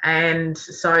me. And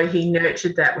so he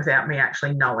nurtured that without me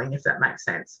actually knowing, if that makes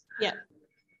sense. Yeah.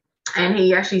 And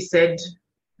he actually said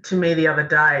to me the other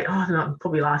day,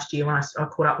 probably last year when I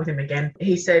caught up with him again,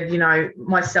 he said,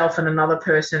 myself and another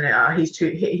person, his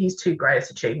two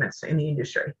greatest achievements in the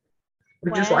industry.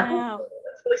 Which is like,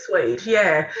 that's really sweet.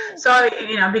 Yeah. So,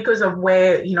 because of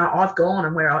where, I've gone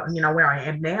and where I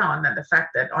am now, and that the fact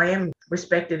that I am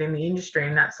respected in the industry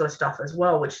and that sort of stuff as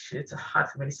well, which it's hard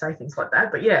for me to say things like that.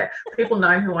 But yeah, people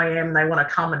know who I am. They want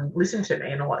to come and listen to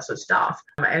me and all that sort of stuff.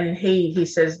 And he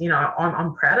says,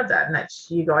 I'm proud of that. And that's,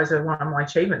 you guys are one of my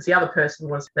achievements. The other person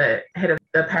was the head of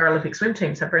the Paralympic swim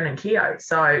team, so Brendan Keogh.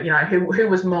 So, who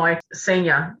was my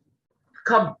senior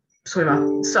club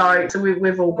swimmer. So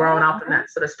we've all grown up and that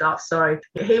sort of stuff. So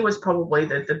he was probably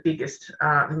the biggest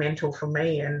mentor for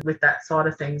me, and with that side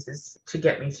of things, is to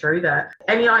get me through that.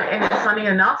 And and funny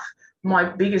enough, my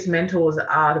biggest mentors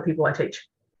are the people I teach.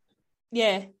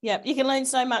 Yeah. You can learn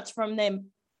so much from them.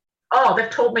 Oh,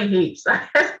 they've taught me heaps.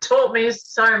 They've taught me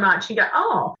so much. You go,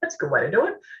 oh, that's a good way to do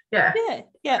it. Yeah.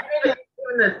 Yeah.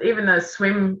 Even the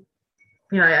swim,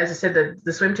 as I said,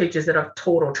 the swim teachers that I've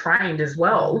taught or trained as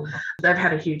well, they've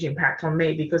had a huge impact on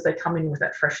me because they come in with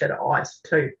that fresh set of eyes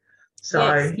too.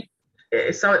 So,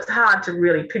 So it's hard to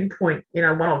really pinpoint,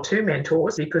 1 or 2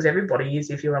 mentors, because everybody is,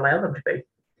 if you allow them to be.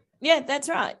 Yeah, that's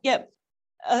right. Yep.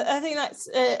 I think that's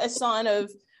a sign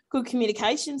of good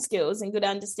communication skills and good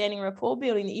understanding, rapport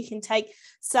building, that you can take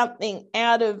something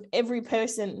out of every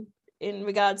person in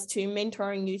regards to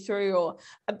mentoring you through, or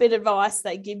a bit of advice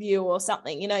they give you or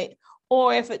something,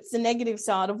 or if it's the negative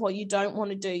side of what you don't want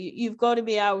to do, you've got to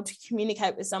be able to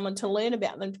communicate with someone to learn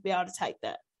about them, to be able to take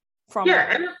that from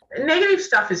them. And negative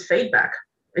stuff is feedback.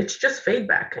 It's just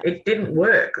feedback. It didn't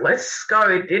work. Let's go.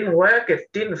 It didn't work. It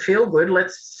didn't feel good.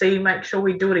 Let's make sure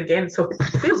we do it again so it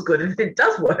feels good and it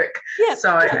does work. Yeah.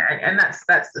 So, and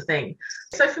that's the thing.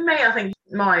 So for me, I think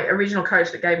my original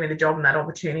coach that gave me the job and that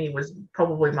opportunity was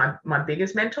probably my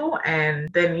biggest mentor. And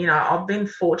then, I've been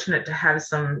fortunate to have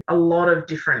a lot of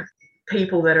different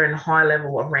people that are in high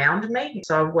level around me.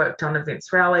 So I've worked on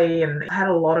Events Rally and had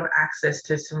a lot of access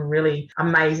to some really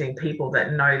amazing people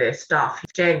that know their stuff.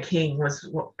 Jan King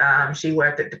she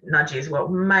worked at Nudgee as well.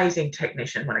 Amazing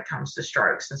technician when it comes to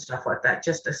strokes and stuff like that.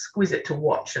 Just exquisite to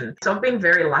watch. And so I've been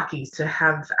very lucky to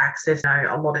have access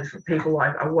to a lot of different people.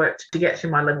 I worked to get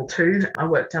through my level 2. I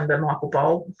worked under Michael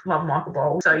Bowl. Love Michael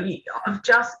Bowl. So I've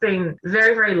just been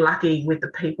very, very lucky with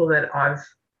the people that I've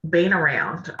been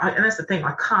around. And that's the thing.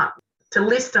 I can't. To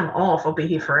list them off, I'll be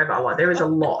here forever. Like, there is a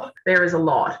lot.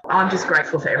 I'm just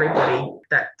grateful for everybody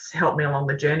that's helped me along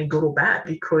the journey, good or bad,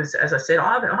 because, as I said,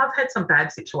 I've had some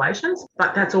bad situations,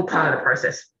 but that's all part of the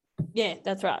process. Yeah,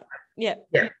 that's right. Yeah.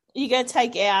 You got to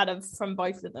take from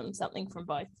both of them, something from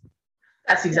both.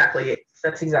 That's exactly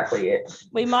it.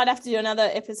 We might have to do another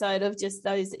episode of just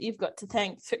those that you've got to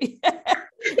thank.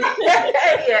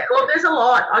 Yeah. Well, there's a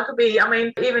lot.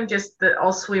 Even just the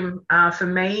I'll swim for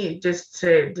me, just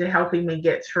to helping me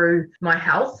get through my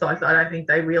health. I don't think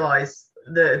they realise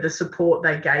the support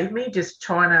they gave me, just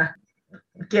trying to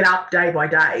get up day by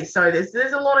day. So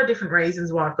there's a lot of different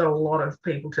reasons why I've got a lot of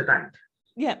people to thank.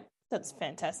 Yeah. That's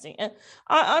fantastic. And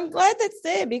I'm glad that's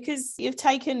there, because you've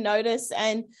taken notice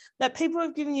and that people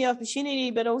have given you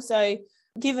opportunity, but also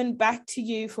given back to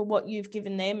you for what you've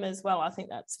given them as well. I think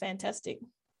that's fantastic.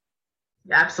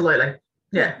 Yeah, absolutely.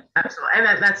 Yeah, absolutely.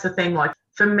 And that's the thing. Like,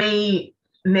 for me,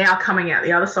 now coming out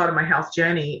the other side of my health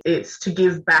journey, it's to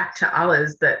give back to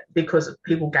others because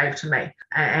people gave to me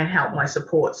and helped my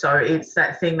support. So it's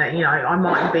that thing that, I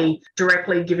mightn't be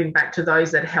directly giving back to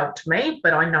those that helped me,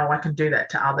 but I know I can do that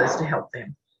to others to help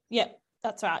them. Yeah,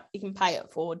 that's right. You can pay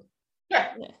it forward.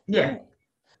 Yeah.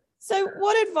 So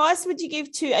what advice would you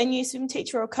give to a new swim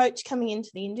teacher or coach coming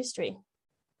into the industry?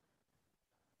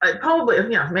 Probably,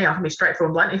 me, I can be straightforward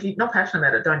and blunt. If you're not passionate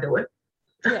about it, don't do it.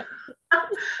 Yeah.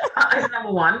 As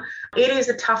number one, it is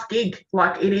a tough gig.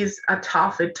 Like, it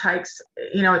takes,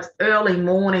 it's early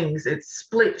mornings, it's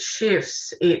split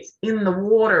shifts, it's in the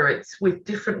water, it's with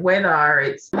different weather,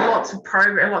 it's lots of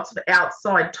program, lots of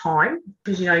outside time,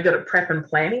 because, you've got to prep and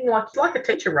planning. It's like a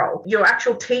teacher role. Your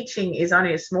actual teaching is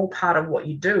only a small part of what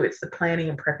you do. It's the planning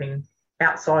and prepping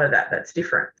outside of that's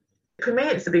different. For me,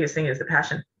 it's the biggest thing is the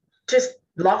passion. Just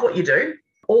love what you do,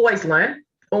 always learn,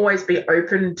 always be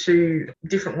open to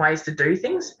different ways to do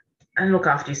things, and look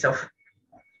after yourself.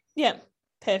 Yeah,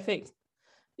 perfect.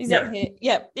 Exactly.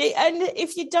 Yeah. And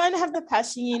if you don't have the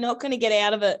passion, you're not going to get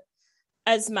out of it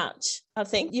as much. I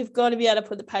think you've got to be able to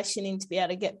put the passion in to be able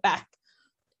to get back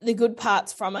the good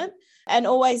parts from it. And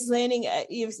always learning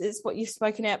is what you've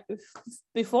spoken out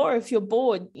before. If you're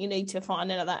bored, you need to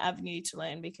find another avenue to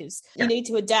learn, because you need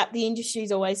to adapt. The industry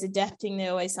is always adapting. There's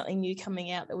always something new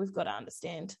coming out that we've got to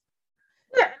understand.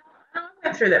 Yeah, I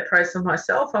went through that process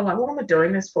myself. I'm like, what am I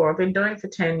doing this for? I've been doing it for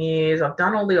 10 years. I've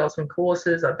done all the Osmond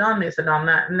courses. I've done this, I've done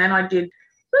that. And then I did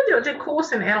a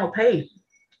course in NLP.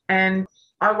 And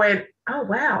I went, oh,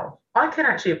 wow, I can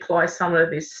actually apply some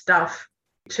of this stuff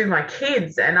to my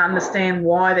kids and understand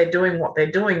why they're doing what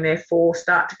they're doing, therefore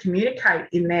start to communicate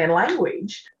in their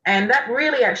language. And that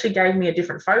really actually gave me a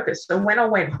different focus. So when I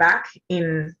went back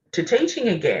into teaching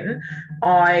again,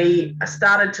 I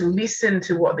started to listen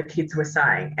to what the kids were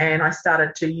saying, and I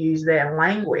started to use their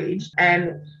language.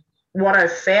 And what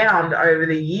I've found over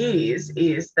the years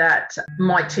is that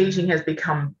my teaching has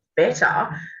become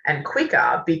better and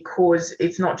quicker, because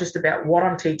it's not just about what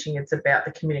I'm teaching, it's about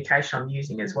the communication I'm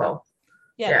using as well.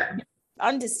 Yeah. I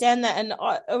understand that. And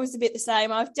I was a bit the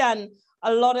same. I've done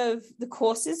a lot of the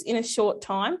courses in a short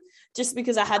time, just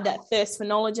because I had that thirst for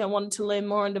knowledge. I wanted to learn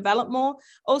more and develop more.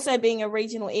 Also, being a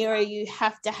regional area, you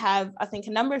have to have, I think,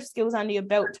 a number of skills under your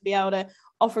belt to be able to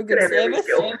offer good service.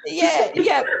 Yeah.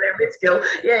 Every skill.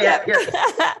 Yeah.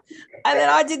 And then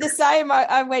I did the same.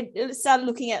 I started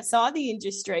looking outside the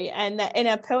industry, and that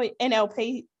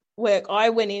NLP work, I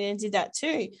went in and did that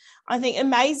too. I think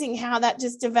amazing how that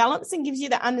just develops and gives you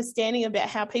the understanding about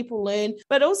how people learn,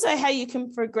 but also how you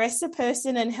can progress a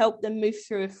person and help them move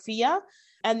through a fear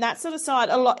and that sort of side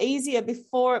a lot easier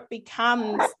before it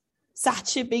becomes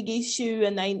such a big issue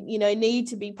and they, need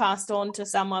to be passed on to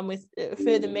someone with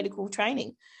further medical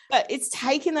training. But it's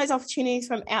taking those opportunities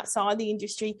from outside the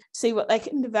industry to see what they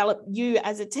can develop you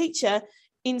as a teacher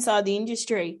inside the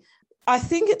industry. I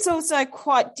think it's also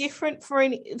quite different for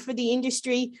the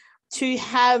industry to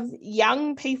have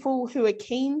young people who are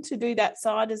keen to do that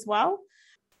side as well.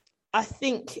 I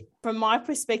think from my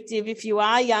perspective, if you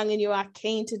are young and you are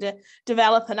keen to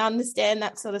develop and understand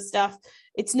that sort of stuff,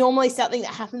 it's normally something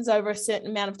that happens over a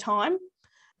certain amount of time.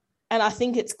 And I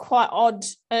think it's quite odd,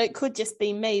 and it could just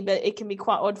be me, but it can be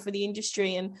quite odd for the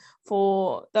industry and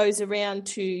for those around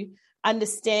to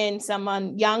understand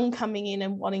someone young coming in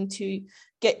and wanting to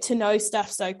get to know stuff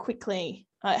so quickly.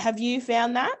 Have you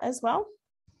found that as well?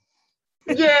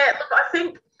 Yeah, look, I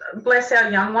think, bless our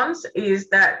young ones, is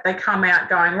that they come out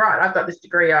going, right, I've got this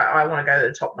degree, I want to go to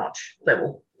the top-notch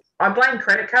level. I blame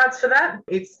credit cards for that.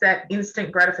 It's that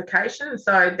instant gratification.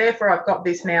 So therefore I've got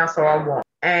this now, so I want.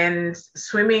 And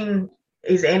swimming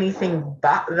is anything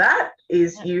but that,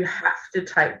 is you have to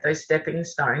take those stepping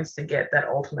stones to get that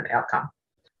ultimate outcome.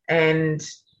 And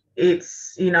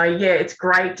it's, it's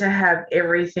great to have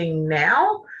everything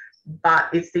now, but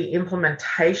it's the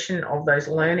implementation of those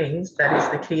learnings that is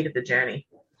the key to the journey.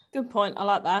 Good point. I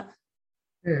like that.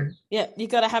 Yeah, you've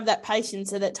got to have that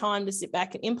patience and that time to sit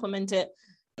back and implement it.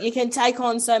 You can take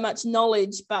on so much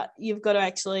knowledge, but you've got to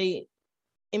actually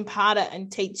impart it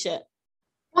and teach it.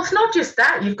 Well, it's not just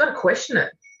that. You've got to question it.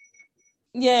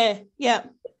 Yeah.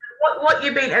 What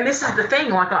you've been, and this is the thing,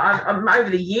 like I'm over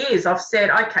the years, I've said,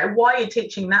 okay, why are you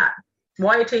teaching that?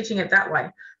 Why are you teaching it that way?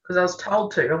 Because I was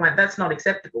told to. I went, that's not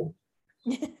acceptable.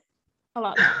 I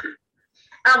like that.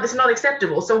 It's not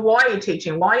acceptable. So why are you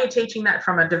teaching? Why are you teaching that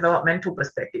from a developmental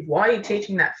perspective? Why are you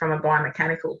teaching that from a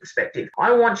biomechanical perspective?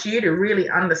 I want you to really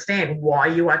understand why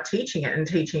you are teaching it and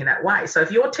teaching it that way. So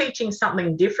if you're teaching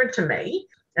something different to me,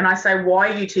 and I say, why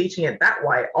are you teaching it that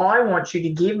way? I want you to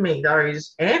give me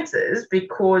those answers,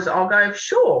 because I'll go,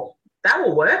 sure, that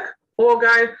will work. Or I'll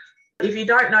go, if you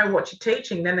don't know what you're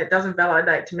teaching, then it doesn't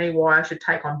validate to me why I should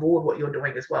take on board what you're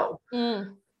doing as well.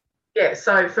 Yeah,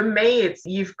 so for me, it's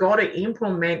you've got to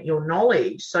implement your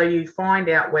knowledge so you find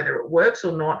out whether it works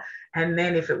or not, and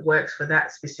then if it works for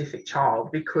that specific child,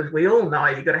 because we all know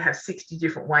you've got to have 60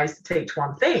 different ways to teach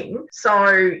one thing. So,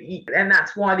 and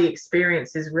that's why the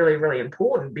experience is really, really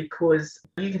important, because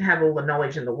you can have all the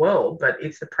knowledge in the world, but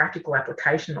it's the practical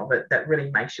application of it that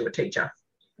really makes you a teacher.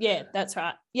 Yeah, that's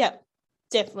right. Yeah,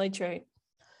 definitely true.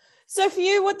 So for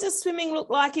you, what does swimming look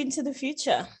like into the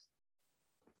future?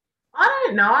 I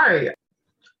don't know.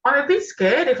 I'm a bit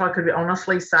scared, if I could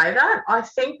honestly say that. I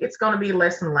think it's going to be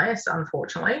less and less,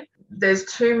 unfortunately. There's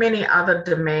too many other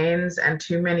demands and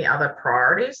too many other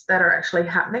priorities that are actually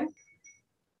happening.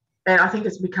 And I think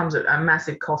it becomes a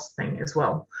massive cost thing as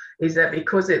well, is that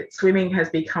because swimming has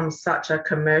become such a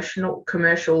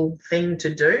commercial thing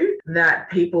to do, that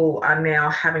people are now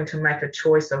having to make a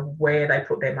choice of where they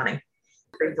put their money.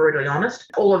 Be brutally honest,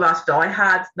 all of us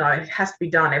diehards know it has to be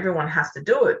done, everyone has to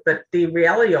do it, but the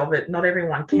reality of it, not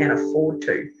everyone can afford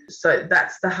to. So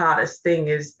that's the hardest thing,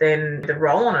 is then the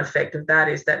roll-on effect of that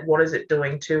is that what is it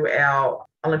doing to our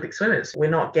Olympic swimmers?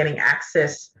 We're not getting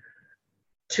access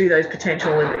to those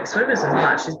potential Olympic swimmers as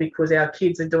much, as because our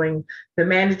kids are doing the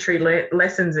mandatory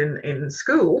lessons in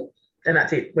school, and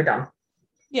that's it, we're done.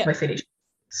 We're finished.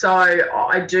 So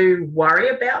I do worry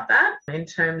about that in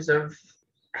terms of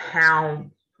how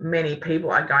many people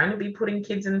are going to be putting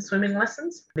kids in swimming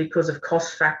lessons because of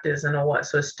cost factors and all that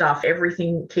sort of stuff.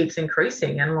 Everything keeps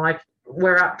increasing, and like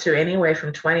we're up to anywhere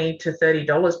from $20 to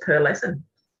 $30 per lesson.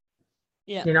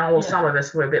 Some of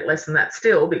us were a bit less than that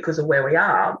still because of where we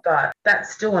are, but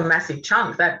that's still a massive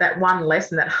chunk. That one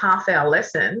lesson, that half-hour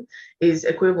lesson, is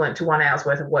equivalent to 1 hour's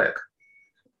worth of work.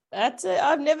 That's it.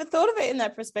 I've never thought of it in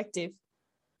that perspective.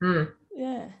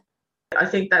 Yeah. I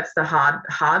think that's the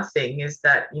hard thing, is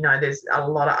that, there's a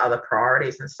lot of other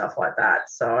priorities and stuff like that.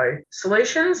 So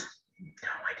solutions,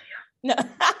 no idea.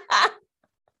 No.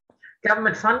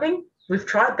 Government funding, we've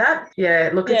tried that.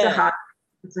 Yeah, look, it's a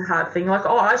hard thing. Like,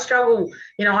 I struggle.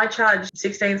 I charge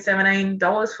 $16,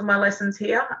 $17 for my lessons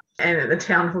here, and the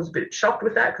town was a bit shocked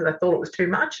with that because I thought it was too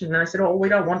much. And then I said, we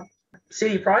don't want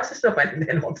city prices. No,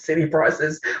 they're not city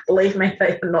prices. Believe me,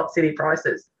 they are not city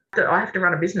prices. I have to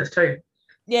run a business too.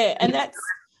 Yeah, and that's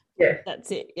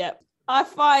it. Yeah, I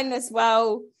find as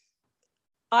well,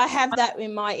 I have that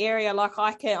in my area. Like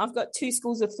I've got two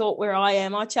schools of thought where I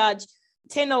am. I charge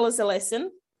 $10 a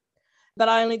lesson, but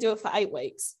I only do it for 8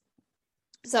 weeks.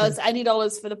 So it's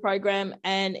 $80 for the program,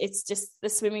 and it's just the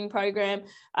swimming program.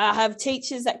 I have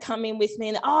teachers that come in with me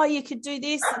and, you could do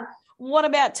this. And what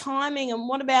about timing? And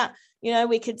what about,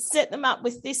 we could set them up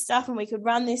with this stuff and we could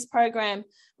run this program.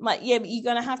 I'm like, yeah, but you're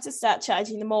going to have to start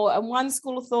charging them more. And one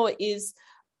school of thought is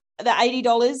the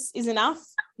 $80 is enough.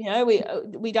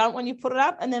 We don't want you to put it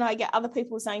up. And then I get other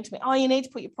people saying to me, you need to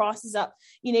put your prices up.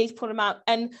 You need to put them up.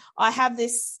 And I have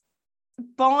this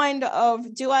bind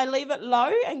of, do I leave it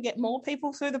low and get more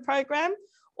people through the program,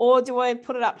 or do I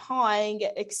put it up high and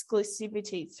get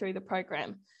exclusivity through the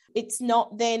program? It's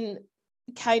not then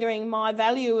catering my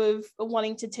value of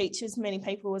wanting to teach as many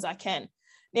people as I can.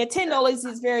 Now, $10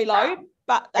 is very low,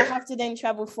 but they have to then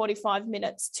travel 45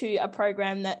 minutes to a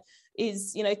program that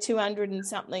is, 200 and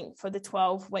something for the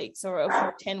 12 weeks or for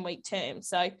a 10-week term.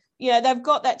 So, they've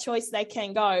got that choice, they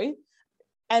can go.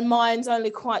 And mine's only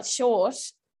quite short,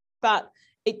 but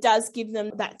it does give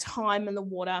them that time in the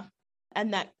water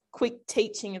and that quick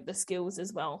teaching of the skills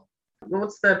as well.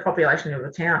 What's the population of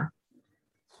the town?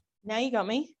 Now you got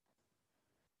me.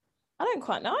 I don't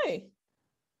quite know. I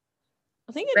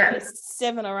think it's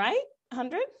 700 or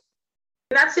 800.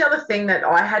 That's the other thing that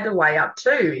I had to weigh up too,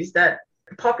 is that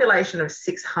population of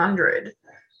 600,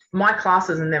 my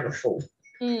classes are never full.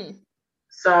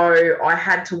 So I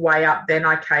had to weigh up then,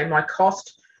 okay, my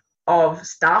cost of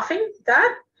staffing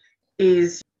that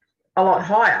is a lot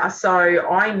higher. So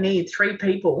I need 3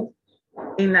 people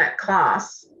in that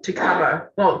class to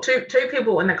cover, two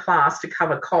people in the class to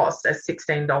cover costs at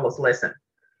 $16 lesson.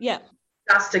 Yeah.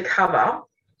 Just to cover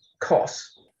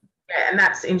costs. Yeah, and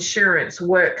that's insurance,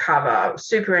 work cover,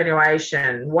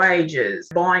 superannuation, wages,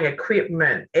 buying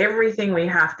equipment, everything we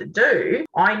have to do.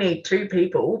 I need 2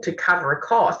 people to cover a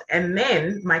cost and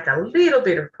then make a little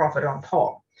bit of profit on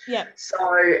top. Yeah. So,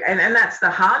 and that's the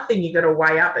hard thing, you got to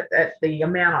weigh up at the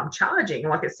amount I'm charging.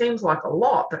 Like, it seems like a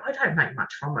lot, but I don't make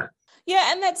much from it.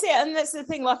 Yeah, and that's it. And that's the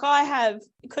thing. Like, I have,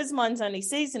 because mine's only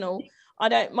seasonal,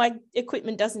 my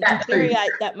equipment doesn't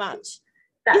deteriorate that much.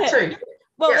 That too.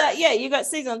 Well, you got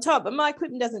season on top, but my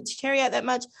equipment doesn't deteriorate that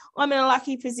much. I'm in a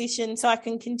lucky position, so I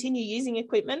can continue using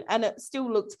equipment, and it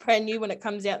still looks brand new when it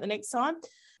comes out the next time.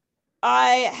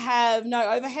 I have no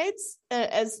overheads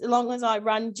as long as I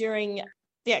run during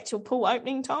the actual pool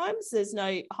opening times. There's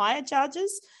no hire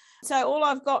charges. So all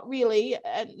I've got really,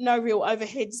 no real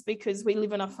overheads, because we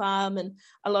live on a farm and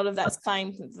a lot of that's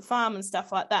claimed from the farm and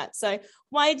stuff like that. So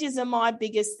wages are my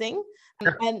biggest thing,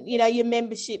 and, your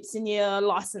memberships and your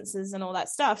licenses and all that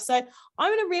stuff. So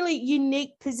I'm in a really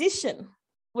unique position,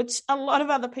 which a lot of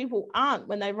other people aren't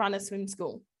when they run a swim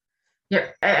school. Yeah,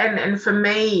 and for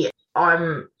me,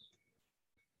 I'm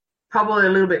probably a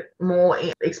little bit more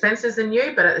expenses than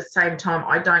you, but at the same time,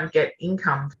 I don't get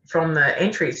income from the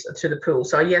entries to the pool.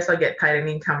 So yes, I get paid an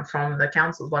income from the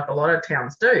councils like a lot of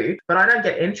towns do, but I don't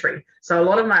get entry. So a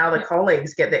lot of my other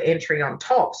colleagues get the entry on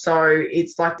top. So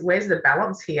it's like, where's the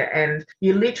balance here? And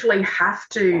you literally have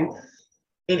to,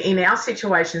 in our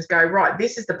situations, go, right,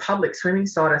 this is the public swimming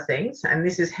side of things, and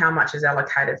this is how much is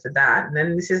allocated for that. And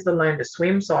then this is the learn to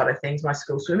swim side of things, my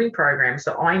school swimming program.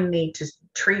 So I need to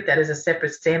treat that as a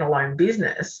separate standalone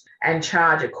business and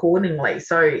charge accordingly.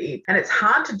 So, and it's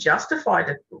hard to justify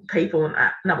to people,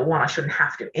 number one, I shouldn't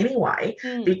have to anyway,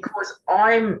 because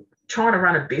I'm trying to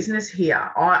run a business here.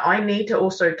 I need to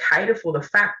also cater for the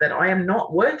fact that I am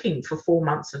not working for 4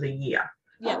 months of the year.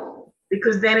 Yeah.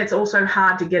 Because then it's also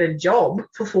hard to get a job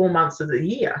for 4 months of the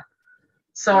year.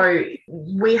 So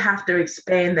we have to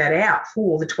expand that out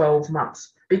for the 12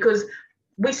 months, because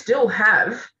we still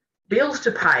have bills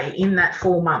to pay in that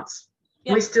 4 months.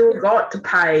 Yep. We still got to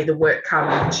pay the work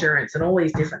cover, insurance, and all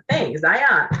these different things. They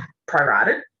aren't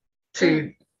prorated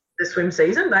to the swim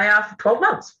season. They are for 12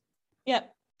 months.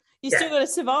 Yep. You still got to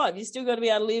survive. You still got to be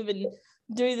able to live and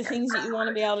do the things that you want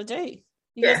to be able to do.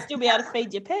 You got to still be able to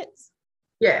feed your pets.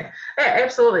 Yeah,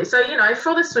 absolutely. So,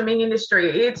 for the swimming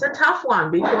industry, it's a tough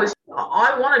one, because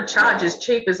I want to charge as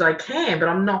cheap as I can, but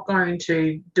I'm not going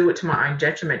to do it to my own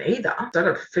detriment either. So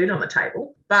I've got food on the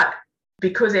table. But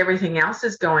because everything else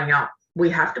is going up,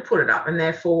 we have to put it up. And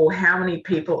therefore, how many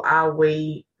people are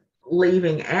we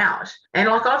leaving out? And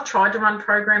I've tried to run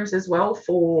programs as well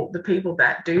for the people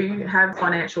that do have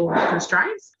financial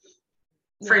constraints.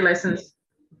 Free lessons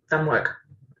doesn't work.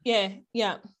 Yeah.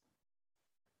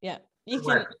 You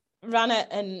can run it,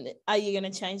 and are you going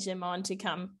to change their mind to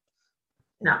come?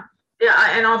 No.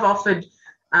 Yeah, and I've offered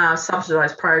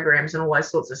subsidised programs and all those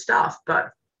sorts of stuff, but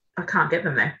I can't get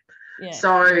them there. Yeah.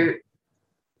 So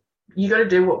you got to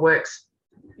do what works.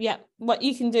 Yeah, what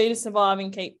you can do to survive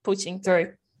and keep pushing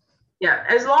through. Yeah,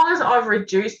 as long as I've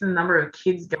reduced the number of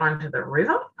kids going to the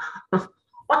river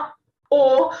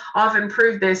or I've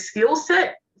improved their skill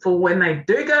set for when they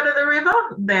do go to the river,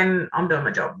 then I'm doing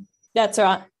my job. That's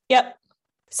right. Yep.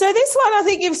 So this one I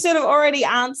think you've sort of already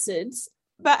answered,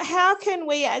 but how can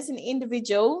we as an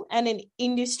individual and an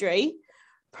industry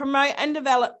promote and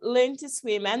develop Learn to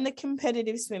Swim and the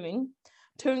competitive swimming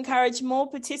to encourage more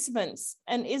participants?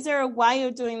 And is there a way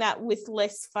of doing that with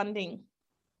less funding?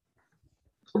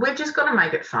 We've just got to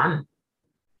make it fun.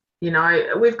 We've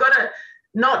got to,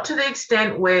 Not to the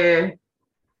extent where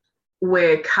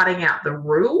we're cutting out the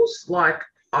rules. Like,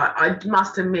 I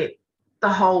must admit, the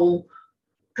whole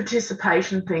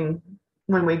participation thing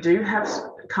when we do have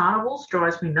carnivals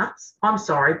drives me nuts. I'm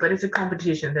sorry, but it's a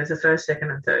competition. There's a first,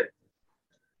 second, and third.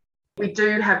 We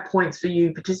do have points for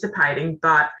you participating,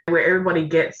 but where everybody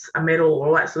gets a medal or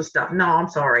all that sort of stuff, no, I'm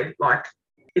sorry. Like,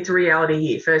 it's a reality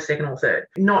here, first, second, or third.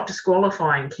 Not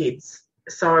disqualifying kids.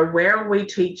 So where are we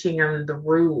teaching them the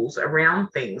rules around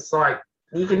things? Like,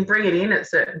 you can bring it in at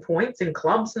certain points in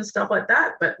clubs and stuff like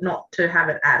that, but not to have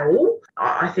it at all.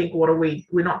 I think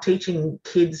we're not teaching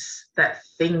kids that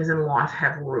things in life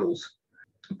have rules.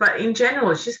 But in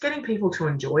general, it's just getting people to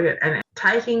enjoy it and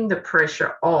taking the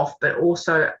pressure off, but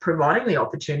also providing the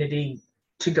opportunity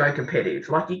to go competitive.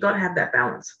 Like, you've got to have that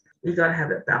balance.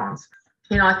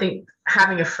 I think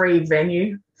having a free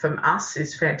venue from us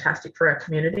is fantastic for our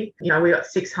community. We got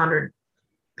 600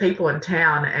 people in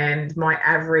town, and my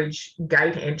average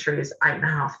gate entry is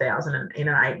 8,500 in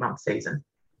an 8-month season.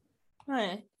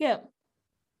 Oh, yeah.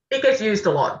 It gets used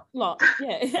a lot.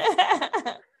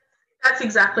 Yeah. That's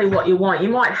exactly what you want. You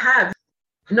might have,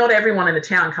 not everyone in the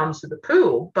town comes to the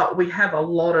pool, but we have a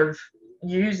lot of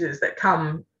users that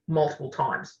come multiple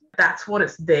times. That's what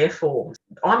it's there for.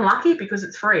 I'm lucky because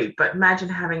it's free, but imagine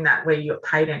having that where you're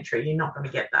paid entry. You're not going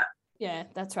to get that. Yeah,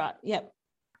 that's right. Yep.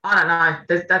 I don't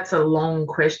know. That's a long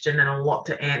question and a lot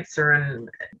to answer. And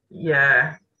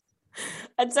yeah.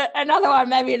 It's another one,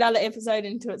 maybe another episode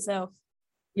into itself.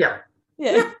 Yeah.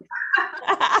 Yeah.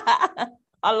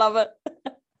 I love it.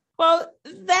 Well,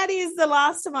 that is the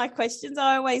last of my questions.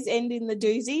 I always end in the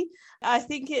doozy. I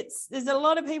think there's a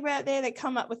lot of people out there that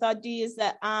come up with ideas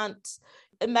that aren't,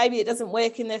 maybe it doesn't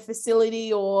work in their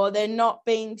facility or they're not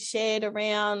being shared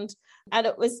around. And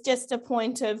it was just a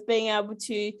point of being able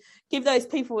to give those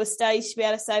people a stage to be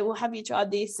able to say, well, have you tried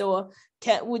this, or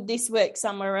would this work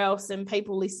somewhere else? And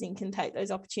people listening can take those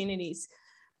opportunities.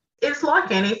 It's like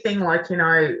anything,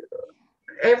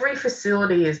 every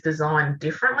facility is designed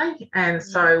differently. And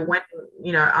so when,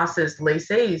 us as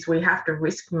lessees, we have to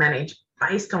risk manage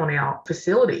based on our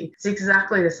facility. It's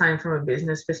exactly the same from a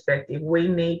business perspective. We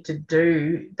need to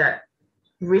do that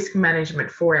risk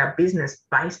management for our business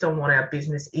based on what our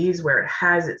business is, where it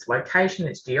has its location,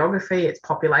 its geography, its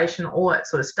population, all that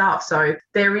sort of stuff. So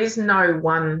there is no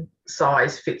one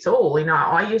size fits all.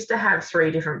 I used to have 3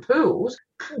 different pools.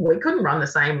 We couldn't run the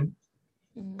same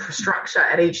structure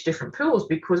at each different pools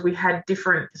because we had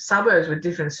different suburbs with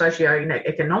different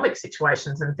socio-economic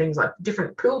situations and things, like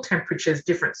different pool temperatures,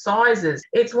 different sizes.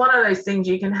 It's one of those things,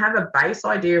 you can have a base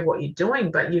idea of what you're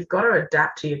doing, but you've got to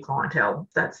adapt to your clientele.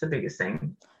 That's the biggest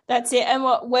thing. That's it. And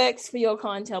what works for your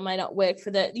clientele may not work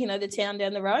for the town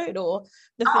down the road or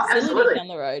the facility absolutely. Down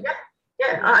the road.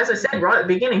 Yeah, as I said right at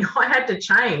the beginning, I had to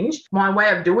change my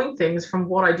way of doing things from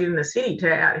what I did in the city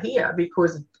to out here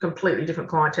because it's completely different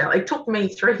clientele. It took me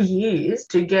 3 years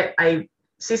to get a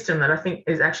system that I think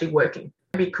is actually working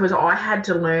because I had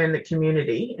to learn the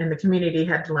community and the community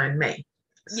had to learn me.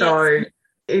 So yes.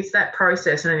 It's that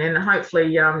process, and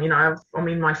hopefully, I'm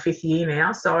in my 5th year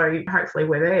now, so hopefully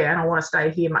we're there, and I want to stay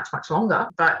here much, much longer.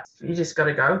 But you just got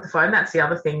to go with the flow. And that's the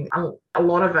other thing. A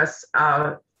lot of us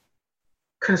are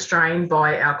constrained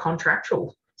by our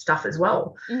contractual stuff as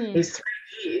well. Is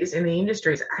 3 years in the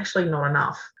industry is actually not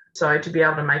enough. So to be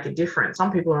able to make a difference,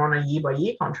 some people are on a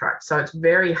year-by-year contract, so it's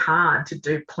very hard to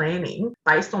do planning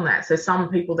based on that. So some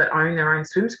people that own their own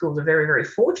swim schools are very, very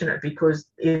fortunate because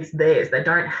it's theirs. They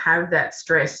don't have that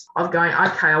stress of going,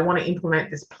 okay, I want to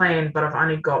implement this plan, but I've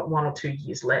only got 1 or 2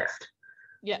 years left.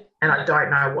 Yeah. And I don't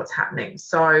know what's happening.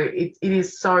 So it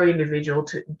is so individual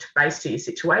to base to your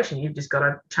situation. You've just got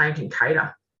to change and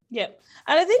cater. Yeah.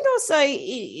 And I think also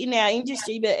in our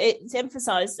industry, but it's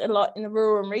emphasised a lot in the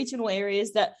rural and regional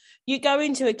areas, that you go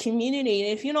into a community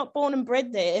and if you're not born and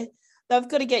bred there, they've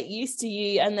got to get used to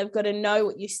you and they've got to know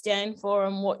what you stand for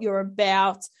and what you're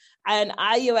about. And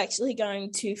are you actually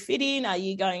going to fit in? Are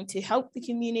you going to help the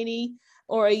community?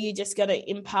 Or are you just going to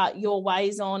impart your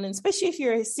ways on? And especially if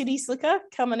you're a city slicker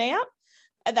coming out,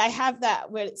 they have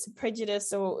that where it's a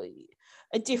prejudice or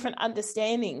a different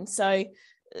understanding. So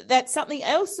that's something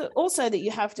else also that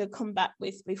you have to combat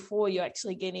with before you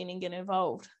actually get in and get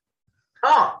involved.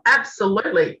 Oh,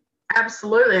 absolutely.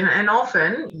 Absolutely. And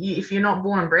often, if you're not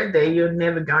born and bred there, you're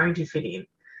never going to fit in.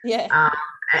 Yeah.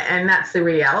 And that's the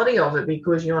reality of it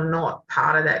because you're not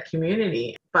part of that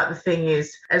community. But the thing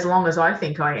is, as long as I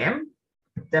think I am,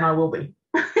 then I will be.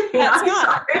 That's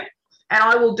right. So, and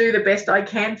I will do the best I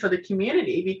can for the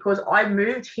community because I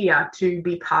moved here to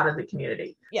be part of the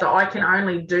community. Yep. So I can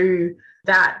only do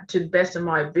that to the best of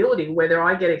my ability, whether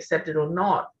I get accepted or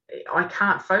not. I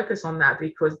can't focus on that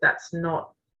because that's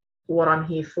not what I'm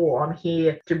here for. I'm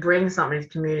here to bring something to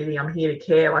the community. I'm here to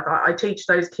care. Like I teach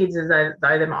those kids as though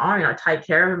they're my own. I take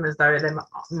care of them as though they're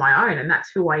my own, and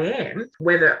that's who I am.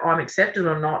 Whether I'm accepted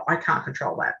or not, I can't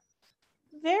control that.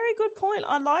 Very good point.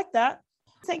 I like that.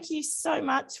 Thank you so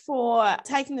much for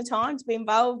taking the time to be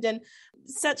involved, and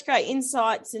such great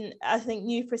insights and I think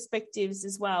new perspectives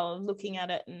as well, looking at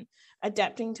it and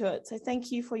adapting to it. So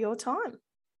thank you for your time.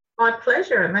 My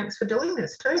pleasure, and thanks for doing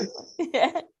this too.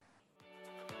 Yeah.